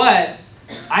 you know what,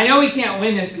 I know we can't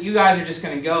win this, but you guys are just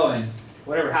going to go and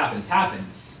whatever happens,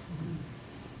 happens.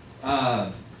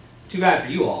 Too bad for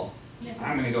you all.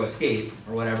 I'm going to go escape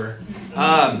or whatever.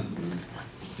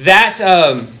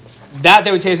 That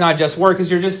they would say is not just war because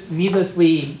you're just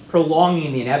needlessly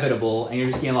prolonging the inevitable and you're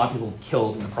just getting a lot of people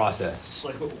killed in the process.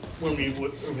 Like when we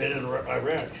invaded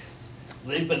Iraq,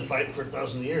 they've been fighting for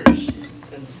 1,000 years,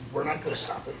 and we're not going to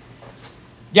stop it.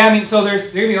 Yeah, I mean, so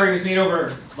there's going to be arguments made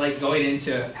over like going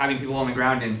into having people on the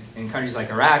ground in countries like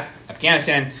Iraq,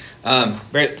 Afghanistan.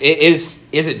 Is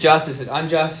it just? Is it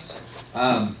unjust?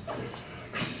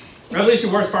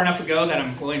 Revolutionary War is far enough ago that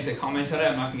I'm willing to comment on it.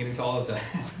 I'm not going to get into all of the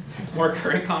more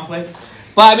current conflicts.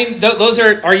 But I mean, those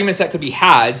are arguments that could be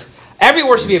had. Every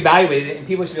war should be evaluated, and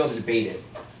people should be able to debate it.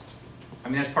 I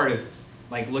mean, that's part of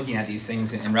like looking at these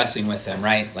things and wrestling with them,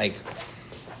 right? Like,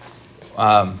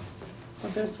 But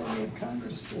that's what we have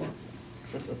Congress for.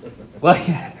 well,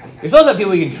 yeah, if those are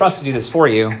people you can trust to do this for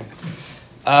you.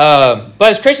 But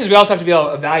as Christians, we also have to be able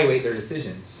to evaluate their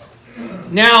decisions.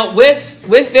 Now, with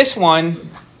this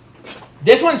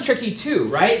one's tricky too,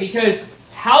 right? Because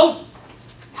how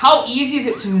easy is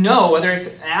it to know whether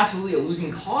it's absolutely a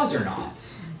losing cause or not?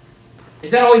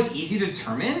 Is that always easy to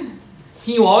determine?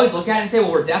 Can you always look at it and say,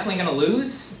 well, we're definitely going to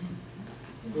lose?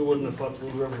 We wouldn't have fought the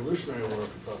Revolutionary War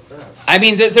if we thought that. I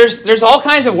mean, there's all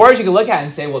kinds of wars you can look at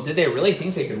and say, well, did they really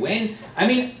think they could win? I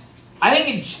mean, I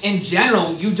think in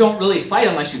general, you don't really fight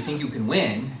unless you think you can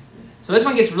win. So this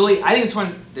one gets really, I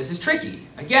think this is tricky.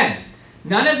 Again,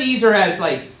 none of these are as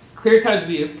like clear-cut as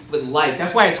we would like.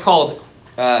 That's why it's called,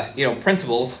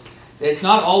 principles. It's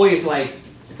not always going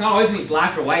to be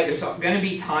black or white. There's going to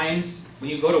be times when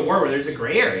you go to war where there's a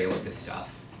gray area with this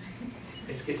stuff.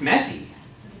 It's messy.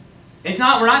 We're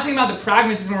not talking about the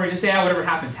pragmatism where we just say, whatever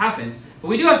happens, happens. But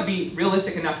we do have to be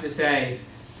realistic enough to say,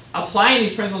 applying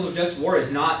these principles of just war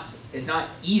is not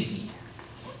easy.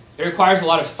 It requires a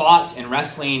lot of thought and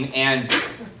wrestling, and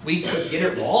we could get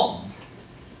it wrong.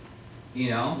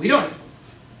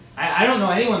 I don't know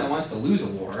anyone that wants to lose a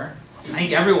war. I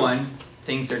think everyone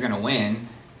thinks they're going to win.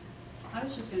 I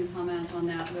was just going to comment on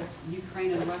that with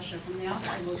Ukraine and Russia. From the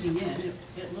outside looking in,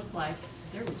 it looked like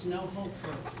there was no hope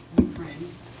for Ukraine.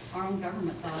 Our own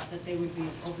government thought that they would be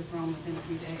overthrown within a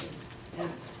few days.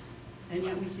 And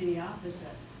yet we see the opposite.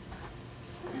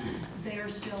 They are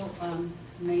still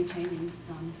maintaining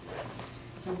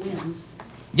some wins.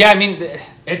 Yeah, I mean,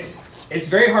 it's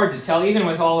very hard to tell, even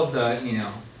with all of the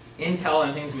intel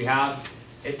and things we have.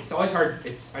 It's always hard.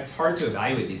 It's hard to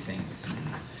evaluate these things.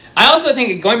 I also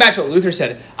think, going back to what Luther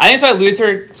said, I think that's why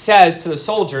Luther says to the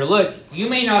soldier, look, you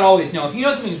may not always know. If you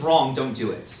know something's wrong, don't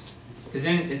do it. Because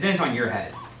then it's on your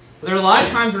head. But there are a lot of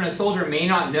times when a soldier may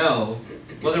not know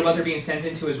whether what they're being sent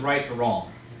into is right or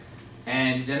wrong.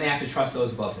 And then they have to trust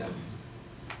those above them.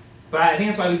 But I think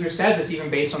that's why Luther says this,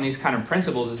 even based on these kind of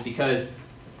principles, is because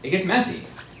it gets messy.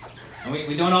 And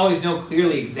we don't always know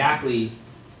clearly exactly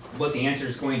what the answer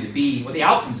is going to be, what the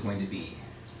outcome is going to be.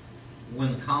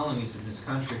 When the colonies in this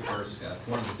country first got,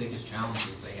 one of the biggest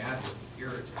challenges they had was the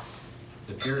Puritans.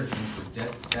 The Puritans were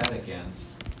dead set against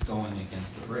going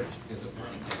against the British because it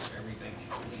went against everything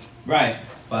they believed. Right.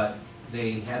 But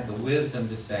they had the wisdom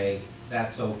to say,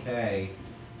 that's okay,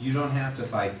 you don't have to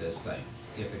fight this thing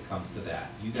if it comes to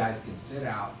that. You guys can sit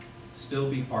out, still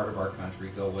be part of our country,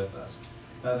 go with us.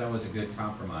 But that was a good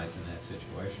compromise in that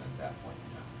situation at that point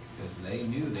in time, because they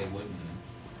knew they wouldn't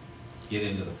get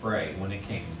into the fray when it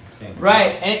came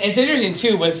Right, and it's interesting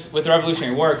too with the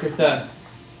Revolutionary War, because the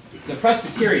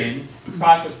Presbyterians, the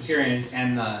Scottish Presbyterians,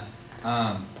 and the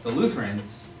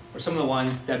Lutherans were some of the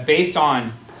ones that, based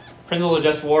on Principles of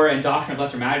Just War and Doctrine of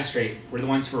Lesser Magistrate were the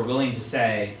ones who were willing to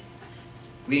say,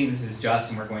 we think this is just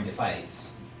and we're going to fight,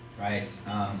 right?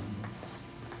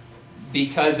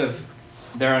 Because of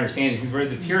their understanding. Because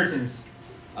whereas the Puritans,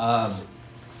 I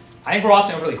think we're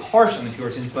often overly harsh on the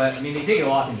Puritans, but I mean, they did get a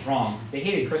lot of things wrong. They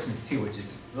hated Christmas too, which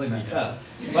is really messed up.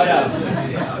 But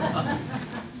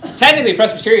technically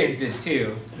Presbyterians did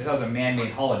too. That was a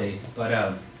man-made holiday.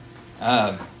 But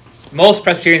most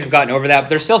Presbyterians have gotten over that, but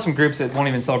there's still some groups that won't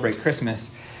even celebrate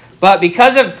Christmas. But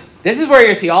because of, this is where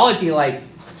your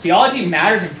theology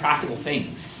matters in practical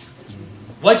things.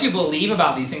 What you believe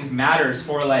about these things matters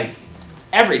for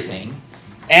everything.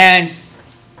 And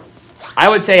I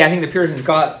would say, I think the Puritans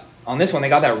got, on this one, they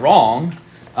got that wrong.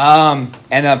 And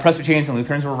the Presbyterians and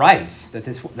Lutherans were right, that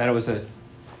it was a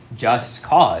just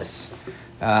cause.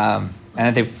 And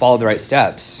that they followed the right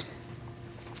steps.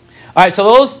 All right,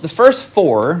 so the first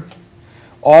four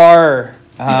are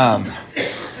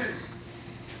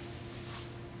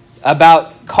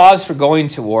about cause for going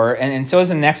to war, and so is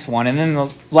the next one. And then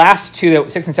the last two,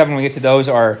 6 and 7, when we get to those,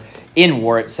 are in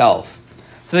war itself.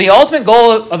 So the ultimate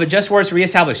goal of a just war is to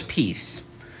reestablish peace.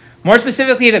 More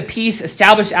specifically, the peace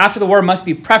established after the war must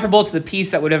be preferable to the peace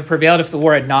that would have prevailed if the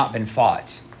war had not been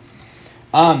fought.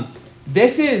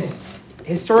 This is,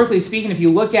 historically speaking, if you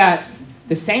look at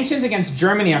the sanctions against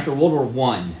Germany after World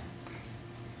War I,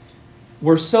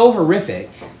 were so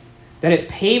horrific that it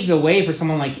paved the way for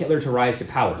someone like Hitler to rise to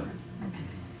power.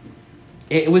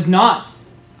 It was not,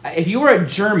 if you were a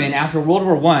German after World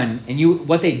War I and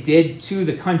what they did to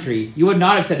the country, you would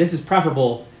not have said this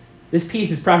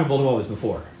peace is preferable to what was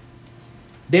before.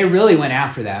 They really went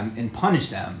after them and punished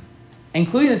them,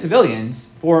 including the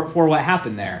civilians, for what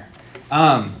happened there.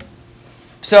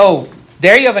 So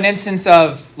there you have an instance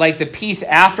of the peace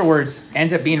afterwards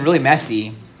ends up being really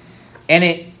messy, and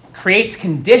it creates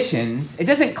conditions. It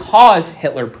doesn't cause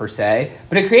Hitler per se,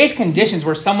 but it creates conditions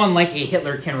where someone like a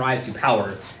Hitler can rise to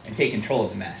power and take control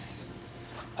of the mess.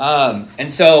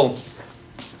 And so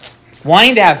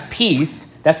wanting to have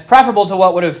peace that's preferable to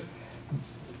what would have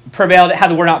prevailed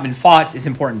had the war not been fought is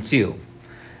important too.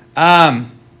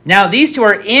 Now these two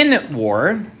are in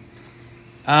war,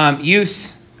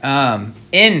 use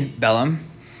in bellum.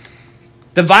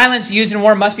 The violence used in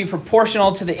war must be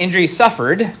proportional to the injury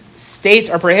suffered. States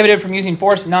are prohibited from using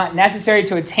force not necessary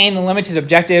to attain the limited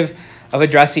objective of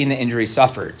addressing the injury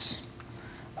suffered.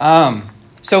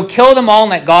 So kill them all and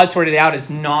let God sort it out is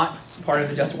not part of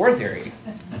the just war theory.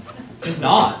 It's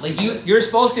not. You're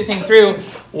supposed to think through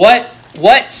what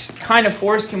kind of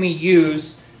force can we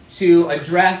use to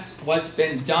address what's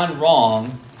been done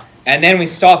wrong, and then we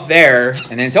stop there,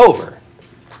 and then it's over.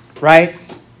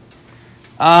 Right?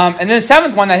 And then the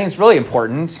seventh one I think is really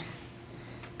important.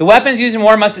 The weapons used in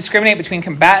war must discriminate between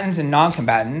combatants and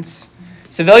non-combatants.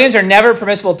 Civilians are never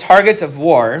permissible targets of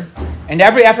war, and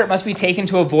every effort must be taken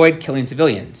to avoid killing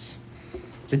civilians.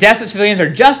 The deaths of civilians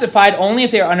are justified only if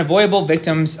they are unavoidable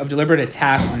victims of deliberate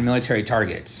attack on military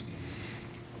targets.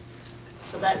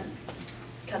 So that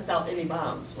cuts out any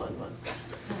bombs, one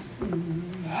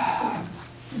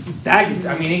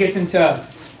It gets into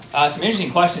some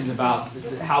interesting questions about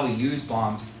how we use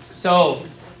bombs. So,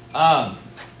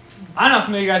 I don't know how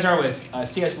familiar you guys are with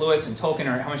C.S. Lewis and Tolkien,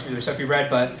 or how much of their stuff you read,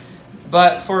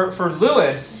 but for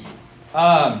Lewis,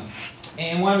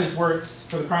 in one of his works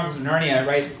for the Chronicles of Narnia,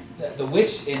 right, the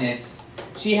witch in it,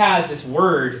 she has this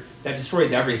word that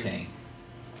destroys everything,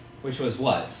 which was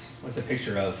what? What's the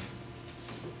picture of?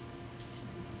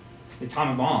 The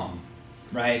atomic bomb,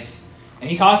 right? And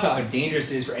he talks about how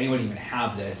dangerous it is for anyone to even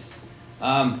have this.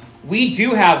 We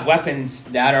do have weapons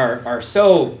that are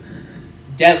so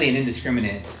deadly and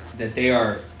indiscriminate that they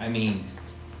are, you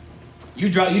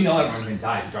know everyone's going to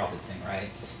die if you drop this thing,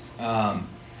 right?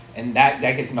 And that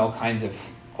gets into all kinds of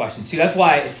questions too. That's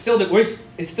why it's still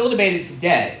debated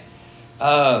today,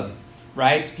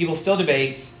 right? People still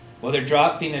debate whether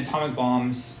dropping atomic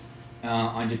bombs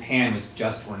on Japan was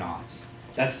just or not.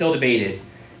 That's still debated.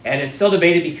 And it's still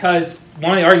debated because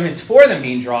one of the arguments for them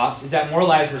being dropped is that more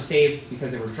lives were saved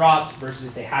because they were dropped versus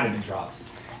if they hadn't been dropped.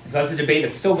 And so that's a debate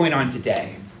that's still going on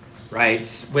today, right,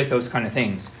 with those kind of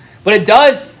things. But it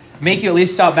does make you at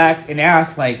least stop back and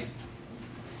ask,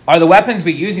 are the weapons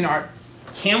we're using,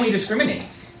 can we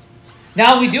discriminate?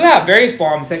 Now, we do have various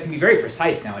bombs that can be very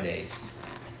precise nowadays.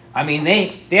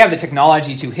 They have the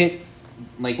technology to hit,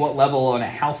 what level on a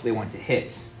house they want to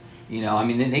hit.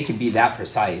 They can be that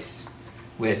precise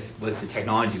with the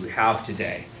technology we have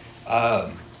today.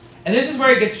 And this is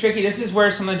where it gets tricky. This is where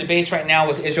some of the debates right now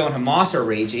with Israel and Hamas are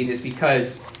raging, is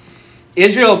because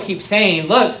Israel keeps saying,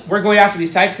 look, we're going after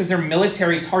these sites because they're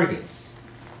military targets.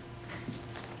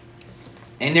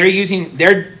 And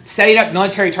they're setting up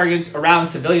military targets around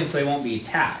civilians so they won't be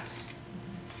attacked.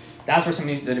 That's where some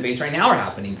of the debates right now are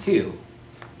happening too.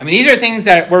 I mean, these are things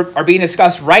that are being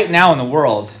discussed right now in the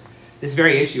world. This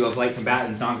very issue of like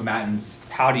combatants, non-combatants,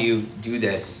 how do you do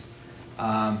this?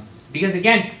 Because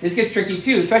again, this gets tricky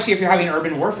too, especially if you're having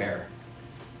urban warfare.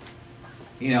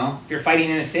 You know, if you're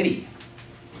fighting in a city,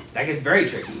 that gets very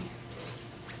tricky.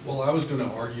 Well, I was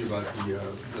gonna argue about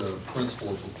the principle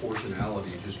of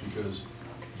proportionality, just because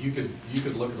you could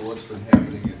look at what's been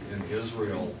happening in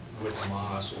Israel with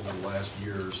Hamas over the last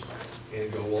years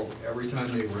and go, well, every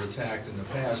time they were attacked in the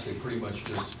past, they pretty much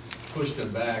just pushed them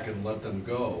back and let them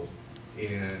go.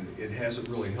 And it hasn't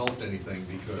really helped anything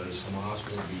because Hamas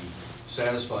won't be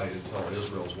satisfied until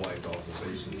Israel's wiped off the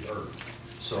face of the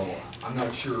earth. So I'm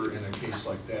not sure in a case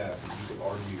like that you could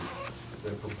argue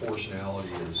that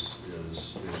proportionality is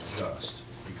just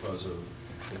because of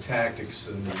the tactics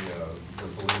and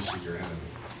the beliefs of your enemy.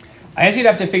 I guess you'd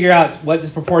have to figure out what does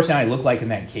proportionality look like in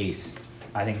that case.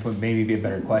 I think would maybe be a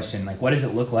better question. Like, what does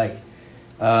it look like?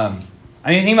 I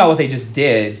mean, think about what they just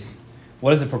did.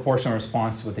 What is the proportional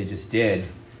response to what they just did?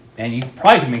 And you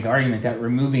probably could make the argument that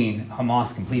removing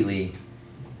Hamas completely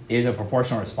is a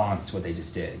proportional response to what they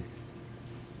just did.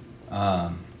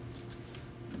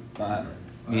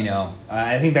 You know,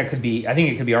 I think it could be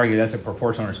argued that's a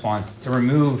proportional response. To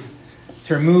remove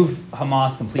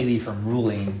Hamas completely from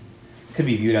ruling could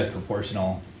be viewed as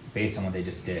proportional based on what they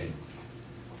just did.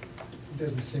 It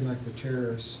doesn't seem like the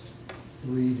terrorists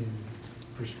read and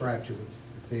prescribe to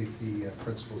the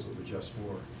principles of a just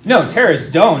war. No,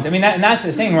 terrorists don't. I mean, that's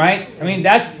the thing, right? I mean,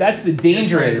 that's the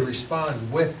danger They're trying is to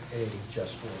respond with a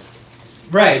just war.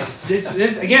 right. This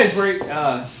again is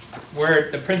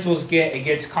where the principles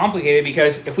gets complicated,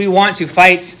 because if we want to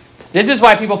fight, this is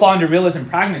why people fall into realism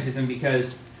pragmatism,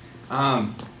 because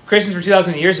Christians for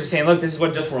 2,000 years have saying, look, this is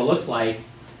what just war looks like,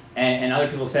 and other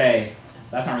people say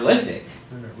that's not realistic.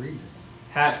 They're not reading.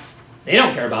 They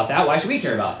don't care about that. Why should we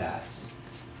care about that?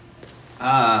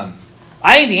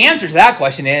 I think the answer to that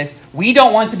question is we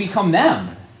don't want to become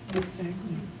them. Exactly.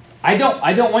 I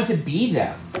don't want to be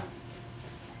them.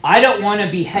 I don't want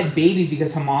to behead babies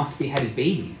because Hamas beheaded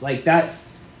babies. Like that's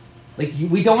like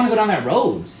we don't want to go down that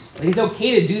road. Like it's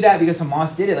okay to do that because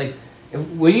Hamas did it. Like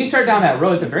when you start down that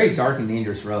road, it's a very dark and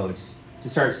dangerous road to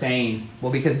start saying,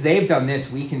 well, because they've done this,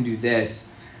 we can do this.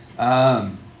 I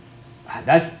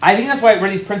think that's why where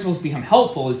these principles become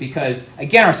helpful is because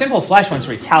again, our sinful flesh wants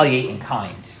to retaliate in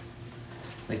kind.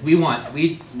 Like we want to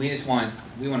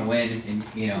win and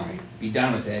be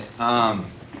done with it.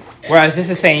 Whereas this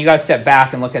is saying you got to step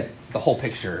back and look at the whole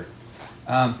picture.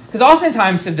 Because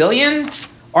oftentimes civilians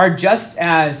are just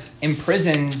as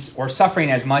imprisoned or suffering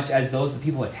as much as those the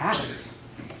people attacked.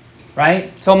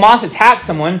 Right? So Hamas attacked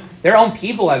someone, their own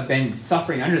people have been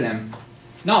suffering under them.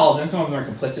 Not all of them, some of them are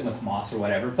complicit with Hamas or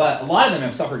whatever, but a lot of them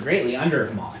have suffered greatly under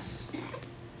Hamas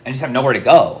and just have nowhere to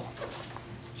go.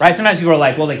 Right? Sometimes people are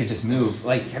like, well, they could just move.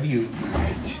 Like, have you...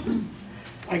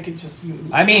 I could just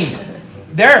move. I mean,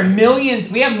 there are millions.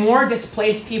 We have more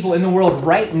displaced people in the world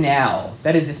right now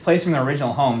that is displaced from their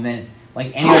original home than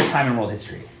like any other time in world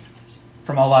history.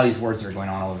 From a lot of these wars that are going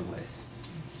on all over the place.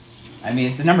 I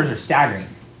mean, the numbers are staggering.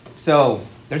 So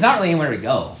there's not really anywhere to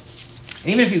go. And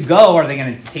even if you go, are they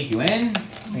going to take you in? Are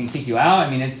they going to kick you out? I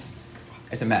mean, it's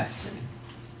a mess.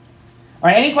 All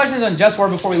right, any questions on just war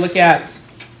before we look at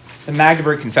the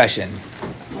Magdeburg Confession?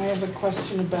 I have a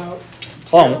question about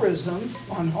Oh. terrorism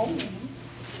on homeland.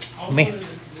 Me.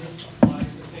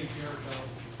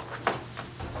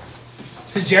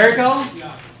 To Jericho?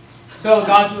 Yeah. So the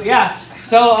gospel, yeah.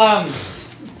 So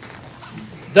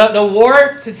the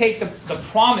war to take the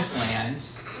promised land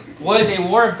was a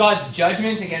war of God's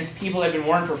judgment against people that had been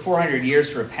warned for 400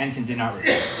 years to repent and did not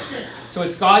repent. So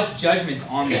it's God's judgment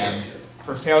on them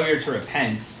for failure to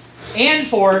repent. And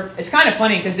it's kind of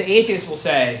funny because the atheists will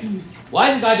say, why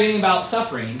isn't God doing anything about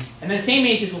suffering? And then the same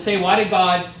atheists will say, why did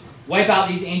God wipe out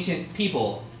these ancient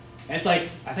people? And it's like,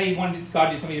 I thought you wanted God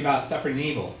to do something about suffering and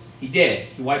evil. He did.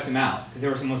 He wiped them out because they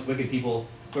were some of the most wicked people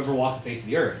who ever walked the face of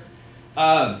the earth.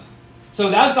 So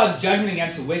that was God's judgment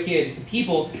against the wicked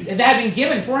people that had been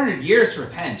given 400 years to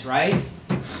repent, right?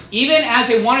 Even as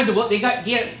they wanted to, they got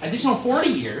additional 40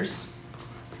 years.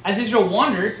 As Israel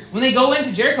wandered, when they go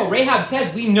into Jericho, Rahab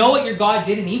says, we know what your God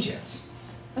did in Egypt.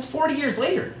 That's 40 years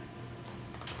later.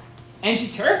 And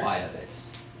she's terrified of it.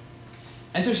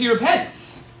 And so she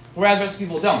repents, whereas the rest of the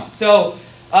people don't. So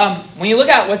when you look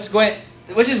at what's going,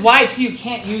 which is why, too, you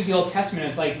can't use the Old Testament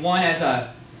as like one as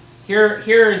a,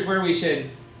 here is where we should,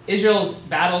 Israel's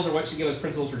battles are what should give us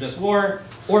principles for just war.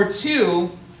 Or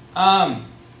two,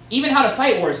 even how to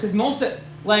fight wars. Because most,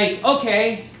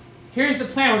 okay, here's the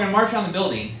plan. We're going to march around the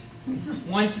building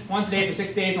once a day for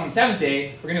 6 days. On the 7th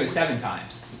day, we're going to do it 7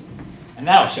 times. And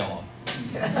that'll show them.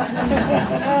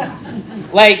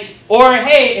 Like, or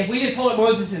hey, if we just hold up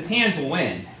Moses' hands, we'll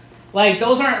win. Like,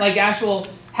 those aren't like actual,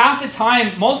 half the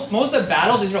time, most of the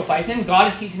battles Israel fights in,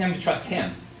 God is teaching them to trust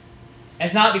him. And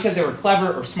it's not because they were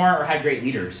clever or smart or had great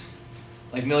leaders,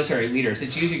 like military leaders.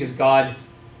 It's usually because God,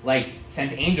 like,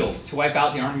 sent angels to wipe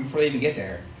out the army before they even get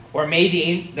there. Or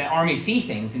made the army see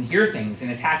things and hear things and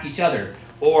attack each other.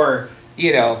 Or,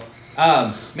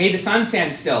 made the sun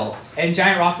stand still and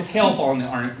giant rocks of hail fall on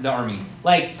the army.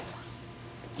 Like,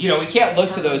 we can't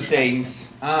look to those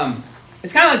things.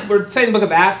 It's kind of like we're studying the book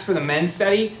of Acts for the men's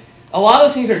study. A lot of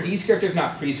those things are descriptive,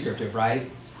 not prescriptive, right?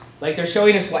 Like they're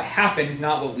showing us what happened,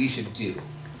 not what we should do.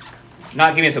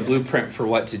 Not giving us a blueprint for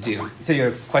what to do. So you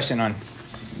have a question on?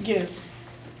 Yes.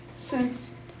 Since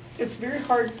it's very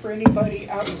hard for anybody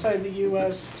outside the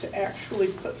U.S. to actually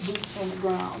put boots on the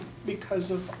ground because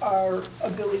of our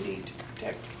ability to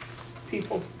protect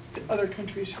people in other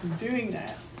countries from doing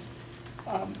that.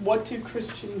 What do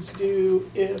Christians do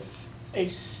if a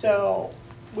cell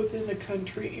within the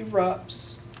country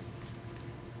erupts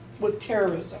with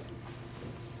terrorism?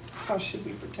 How should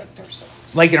we protect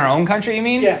ourselves? Like in our own country, you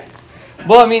mean? Yeah.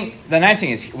 Well, I mean, the nice thing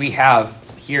is we have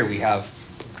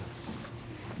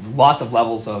lots of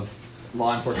levels of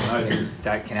law enforcement and other things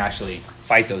that can actually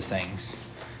fight those things.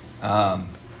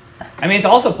 It's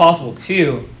also possible,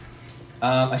 too,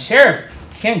 a sheriff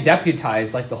can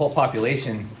deputize, like, the whole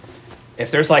population.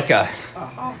 If there's, like,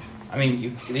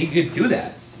 you could do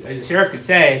that. A sheriff could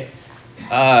say,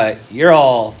 you're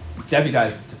all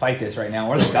deputized to fight this right now.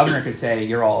 Or the governor could say,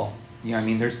 you're all,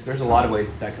 there's a lot of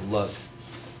ways that could look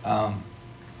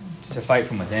to fight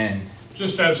from within.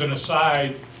 Just as an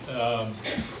aside,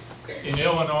 in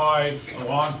Illinois, a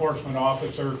law enforcement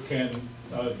officer can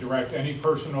direct any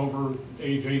person over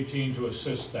age 18 to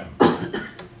assist them.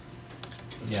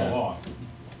 It's a law.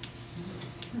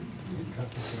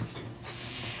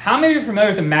 How many of you are familiar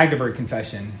with the Magdeburg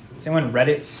Confession? Has anyone read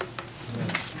it?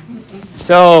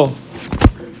 So,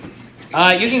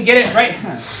 you can get it right.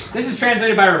 This is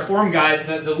translated by a Reform guide.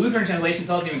 The Lutheran translation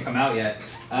still hasn't even come out yet.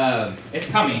 It's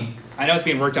coming. I know it's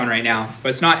being worked on right now, but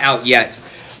it's not out yet.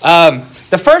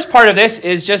 The first part of this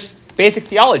is just basic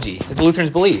theology that the Lutherans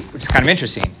believe, which is kind of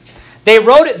interesting. They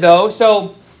wrote it, though,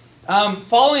 so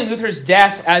following Luther's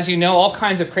death, as you know, all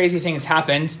kinds of crazy things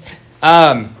happened.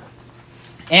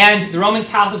 And the Roman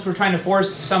Catholics were trying to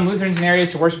force some Lutherans in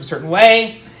areas to worship a certain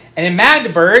way. And in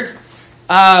Magdeburg,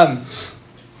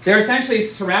 they're essentially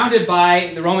surrounded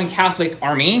by the Roman Catholic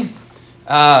army,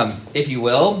 if you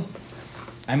will.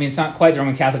 It's not quite the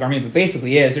Roman Catholic army, but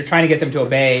basically is. They're trying to get them to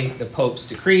obey the Pope's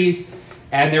decrees,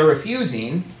 and they're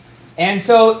refusing. And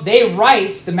so they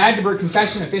write the Magdeburg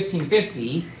Confession of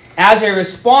 1550 as a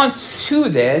response to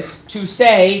this, to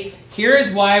say,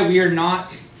 here's why we are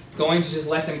not going to just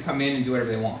let them come in and do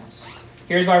whatever they want.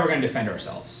 Here's why we're going to defend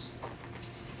ourselves.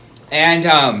 And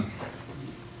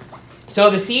so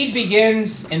the siege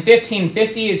begins in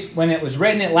 1550 is when it was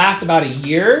written. It lasts about a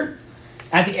year.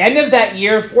 At the end of that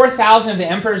year, 4,000 of the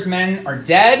emperor's men are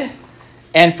dead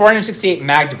and 468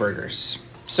 Magdeburgers.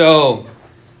 So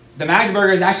the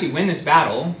Magdeburgers actually win this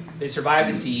battle. They survive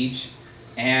the siege,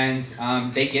 and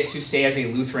they get to stay as a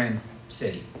Lutheran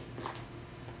city.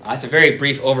 It's a very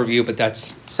brief overview, but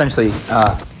that's essentially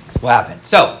what happened.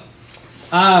 So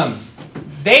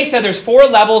they said there's 4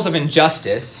 levels of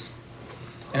injustice,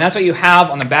 and that's what you have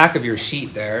on the back of your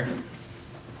sheet there.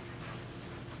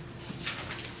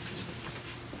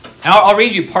 And I'll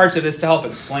read you parts of this to help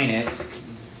explain it.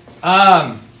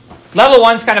 Level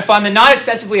 1's kind of fun. The not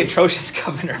excessively atrocious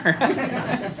governor.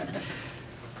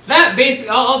 That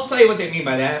basically, I'll tell you what they mean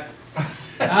by that.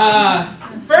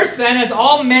 First then, as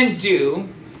all men do,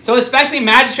 so especially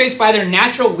magistrates by their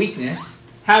natural weakness,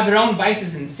 have their own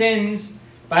vices and sins,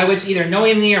 by which either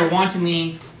knowingly or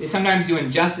wantonly they sometimes do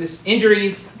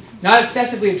injuries, not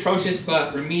excessively atrocious,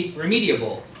 but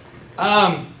remediable.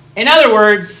 In other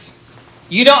words,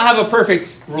 you don't have a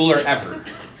perfect ruler ever.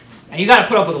 And you got to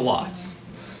put up with a lot.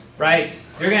 Right?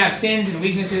 You're going to have sins and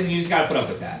weaknesses, and you just got to put up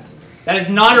with that. That is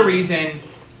not a reason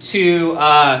to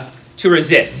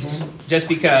resist, just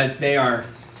because they're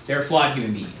flawed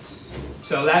human beings.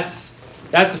 So that's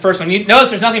the first one. You notice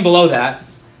there's nothing below that.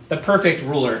 The perfect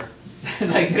ruler.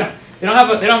 Like they don't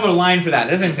have a line for that.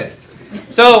 It doesn't exist.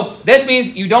 So this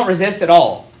means you don't resist at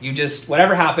all. You just,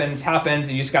 whatever happens, and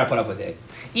you just got to put up with it.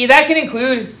 Yeah, that can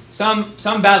include some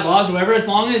bad laws or whatever, as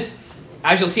long as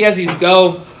you'll see as these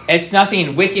go, it's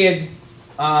nothing wicked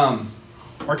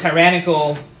or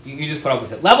tyrannical. You just put up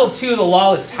with it. Level 2, the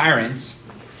lawless tyrant.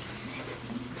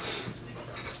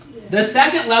 The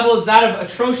second level is that of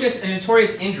atrocious and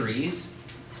notorious injuries,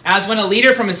 as when a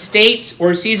leader from a state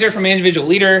or Caesar from an individual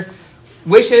leader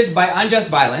wishes by unjust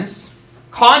violence,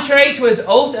 contrary to his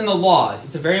oath and the laws,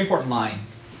 it's a very important line,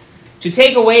 to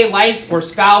take away life or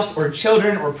spouse or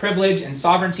children or privilege and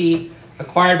sovereignty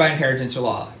acquired by inheritance or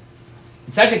law.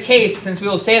 In such a case, since we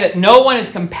will say that no one is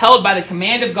compelled by the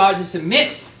command of God to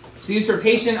submit to the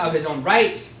usurpation of his own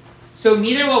right, so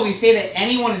neither will we say that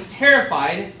anyone is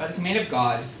terrified by the command of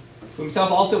God, who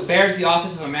himself also bears the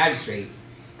office of a magistrate,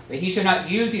 that he should not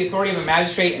use the authority of a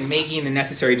magistrate in making the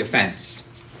necessary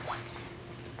defense.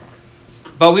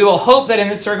 But we will hope that in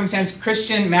this circumstance,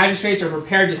 Christian magistrates are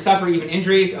prepared to suffer even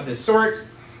injuries of this sort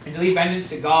and to leave vengeance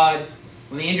to God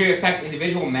when the injury affects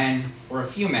individual men or a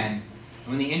few men, and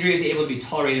when the injury is able to be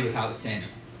tolerated without sin.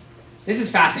 This is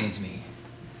fascinating to me.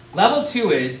 Level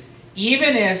 2 is,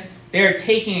 even if they're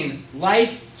taking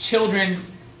life, children,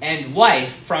 and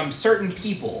wife from certain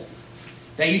people,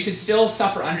 that you should still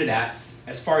suffer under that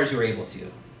as far as you're able to.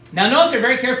 Now notice they're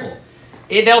very careful.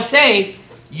 They'll say,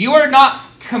 you are not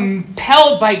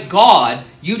compelled by God,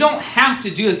 you don't have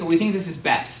to do this, but we think this is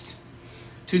best,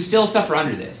 to still suffer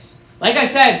under this. Like I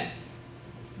said,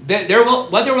 what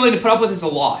they're willing to put up with is a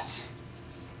lot,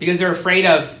 because they're afraid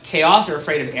of chaos, they're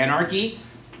afraid of anarchy,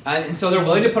 and so they're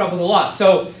willing to put up with a lot.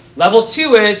 So level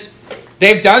 2 is,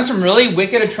 they've done some really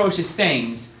wicked, atrocious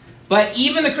things, but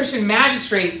even the Christian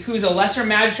magistrate, who's a lesser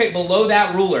magistrate below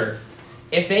that ruler,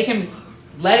 if they can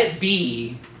let it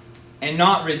be and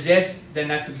not resist, then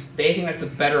they think that's a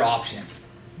better option.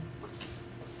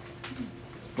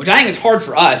 Which I think is hard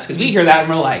for us, because we hear that and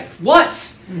we're like,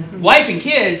 what? Wife and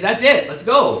kids, that's it, let's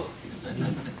go.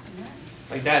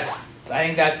 Like I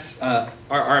think that's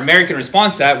our American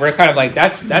response to that. We're kind of like,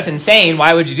 that's insane,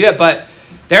 why would you do it? But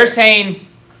they're saying,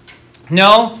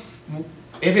 no,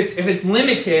 if it's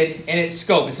limited in its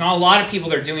scope, it's not a lot of people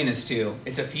they're doing this to,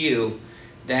 it's a few,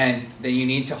 then you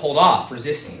need to hold off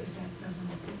resisting.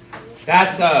 I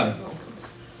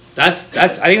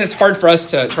think that's hard for us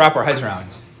to wrap our heads around.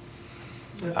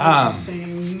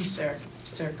 Same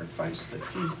sacrifice the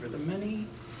few for the many.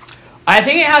 I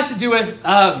think it has to do with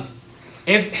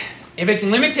if it's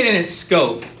limited in its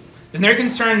scope, then they're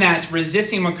concerned that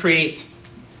resisting will create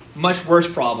much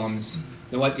worse problems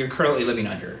than what you're currently living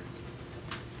under.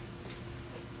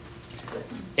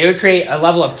 It would create a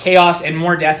level of chaos and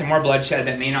more death and more bloodshed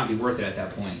that may not be worth it at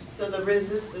that point. So the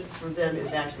resistance for them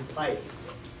is actually fighting.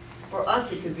 For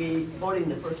us, it could be voting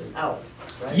the person out,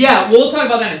 right? Yeah, we'll talk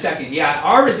about that in a second. Yeah,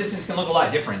 our resistance can look a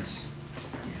lot different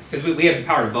because we have the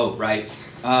power to vote, right?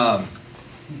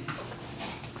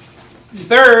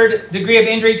 Third degree of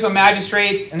injury to a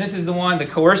magistrate, and this is the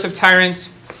coercive tyrant,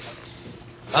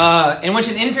 in which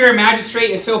an inferior magistrate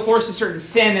is so forced to certain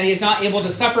sin that he is not able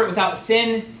to suffer it without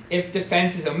sin if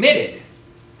defense is omitted.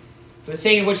 For the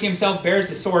sake of which he himself bears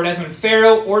the sword, as when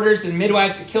Pharaoh orders the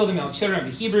midwives to kill the male children of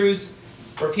the Hebrews,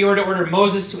 or if he were to order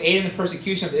Moses to aid in the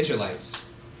persecution of the Israelites.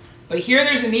 But here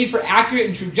there's a need for accurate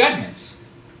and true judgments,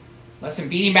 lest in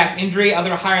beating back injury,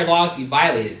 other higher laws be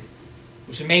violated,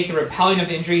 which would make the repelling of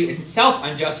the injury itself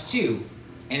unjust too,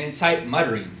 and incite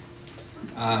muttering,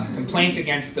 complaints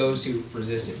against those who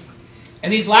resisted.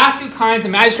 And these last two kinds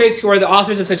of magistrates who are the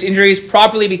authors of such injuries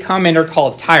properly become and are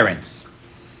called tyrants.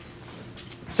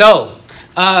 So,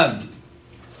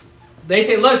 they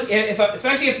say, look,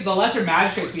 especially if the lesser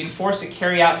magistrates being forced to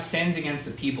carry out sins against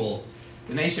the people,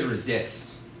 then they should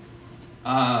resist.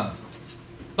 But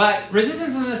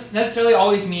resistance doesn't necessarily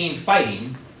always mean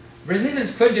fighting.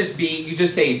 Resistance could just be, you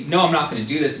just say, no, I'm not going to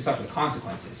do this and suffer the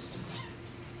consequences.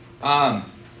 But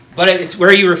it's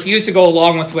where you refuse to go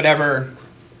along with whatever.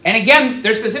 And again,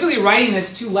 they're specifically writing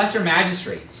this to lesser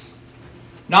magistrates,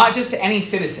 not just to any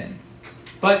citizen,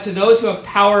 but to those who have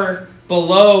power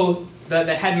below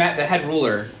the head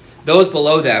ruler, those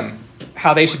below them,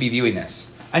 how they should be viewing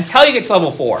this. Until you get to level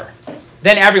 4,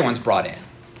 then everyone's brought in.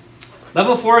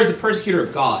 Level 4 is the persecutor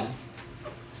of God.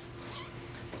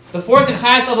 The fourth and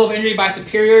highest level of injury by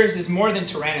superiors is more than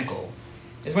tyrannical.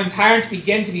 Is when tyrants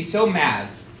begin to be so mad,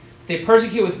 they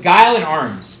persecute with guile and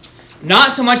arms,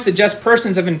 not so much the just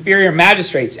persons of inferior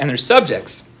magistrates and their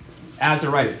subjects, as the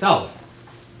right itself,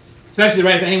 especially the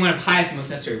right of anyone of highest and most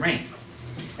necessary rank.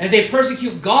 And they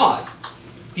persecute God,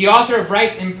 the author of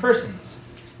rights in persons,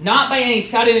 not by any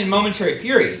sudden and momentary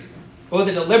fury, but with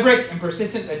a deliberate and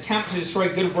persistent attempt to destroy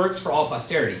good works for all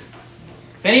posterity.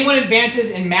 If anyone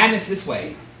advances in madness this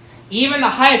way, even the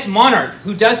highest monarch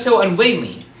who does so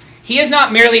unwittingly, he is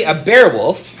not merely a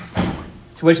beowulf,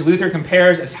 to which Luther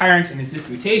compares a tyrant in his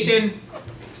Disputation,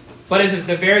 but is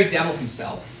the very devil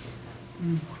himself.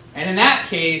 And in that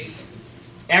case,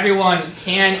 everyone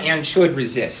can and should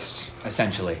resist,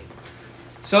 essentially.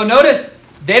 So notice,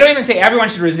 they don't even say everyone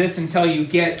should resist until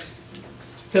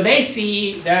they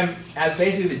see them as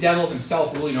basically the devil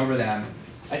himself ruling over them,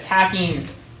 attacking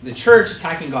the church,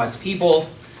 attacking God's people.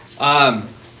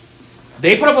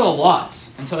 They put up with a lot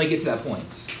until they get to that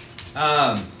point.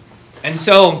 And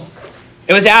so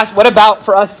it was asked, what about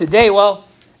for us today? Well,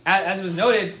 as it was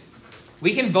noted,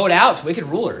 we can vote out wicked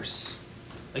rulers.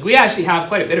 Like, we actually have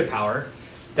quite a bit of power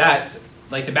that,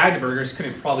 like, the Magdeburgers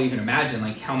couldn't probably even imagine,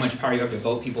 like, how much power you have to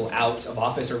vote people out of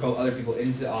office or vote other people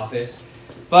into office.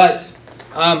 But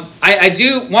I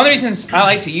do, one of the reasons I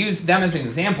like to use them as an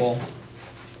example,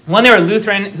 one, they were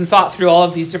Lutheran who thought through all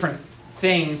of these different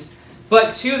things,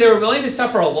 but two, they were willing to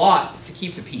suffer a lot to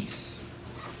keep the peace.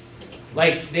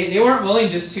 Like, they weren't willing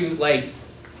just to, like,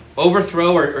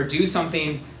 overthrow or do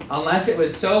something unless it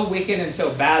was so wicked and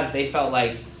so bad that they felt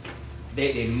like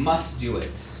they must do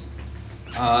it.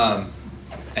 And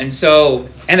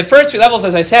the first three levels,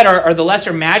 as I said, are the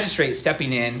lesser magistrates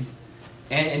stepping in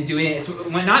and doing it. It's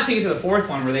not taking it to the fourth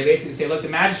one, where they basically say, look, the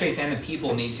magistrates and the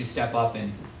people need to step up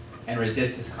and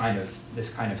resist this kind of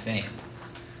thing.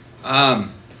 And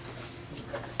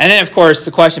then, of course,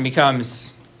 the question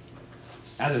becomes,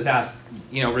 as it was asked,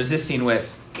 resisting with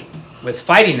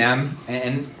fighting them,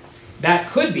 and that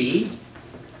could be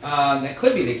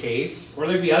the case, or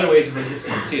there'd be other ways of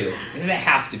resisting too. It doesn't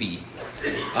have to be.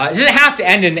 It doesn't have to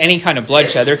end in any kind of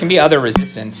bloodshed. There can be other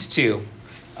resistance too,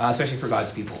 especially for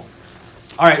God's people.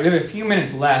 All right, we have a few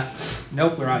minutes left.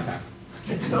 Nope, we're out of time.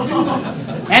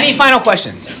 Any final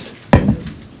questions?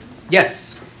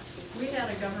 Yes. We had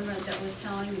a government that was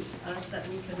telling us that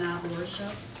we could not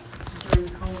worship during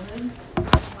COVID.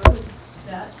 What would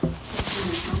that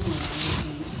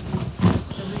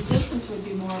the resistance would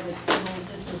be more of a civil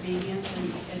disobedience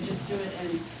and just do it and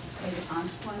pay the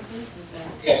consequences? Is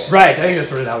that right? I think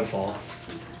that's where that would fall.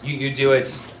 You do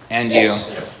it, and you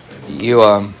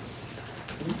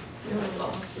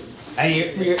I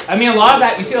mean, a lot of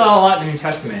that, you see a lot in the New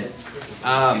Testament.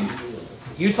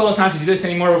 You told us not to do this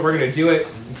anymore, but we're going to do it.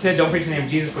 Instead, don't preach in the name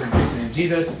of Jesus, we're going to preach in the name of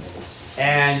Jesus.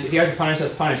 And if you have to punish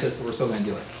us, but we're still going to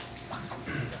do it.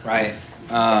 Right?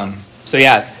 So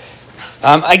yeah.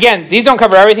 Again, these don't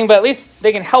cover everything, but at least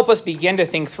they can help us begin to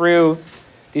think through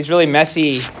these really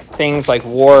messy things like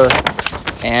war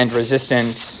and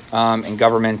resistance and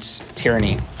government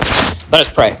tyranny. Let us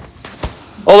pray.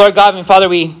 Oh Lord God and Father,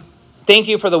 we thank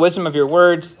you for the wisdom of your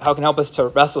words, how it can help us to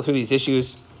wrestle through these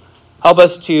issues. Help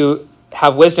us to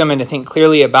have wisdom and to think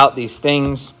clearly about these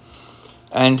things.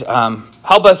 And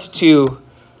help us to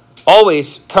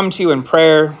always come to you in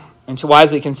prayer and to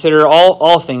wisely consider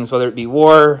all things, whether it be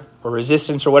war or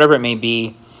resistance or whatever it may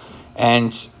be,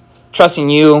 and trusting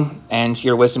you and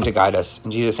your wisdom to guide us.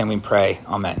 In Jesus' name we pray.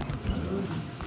 Amen.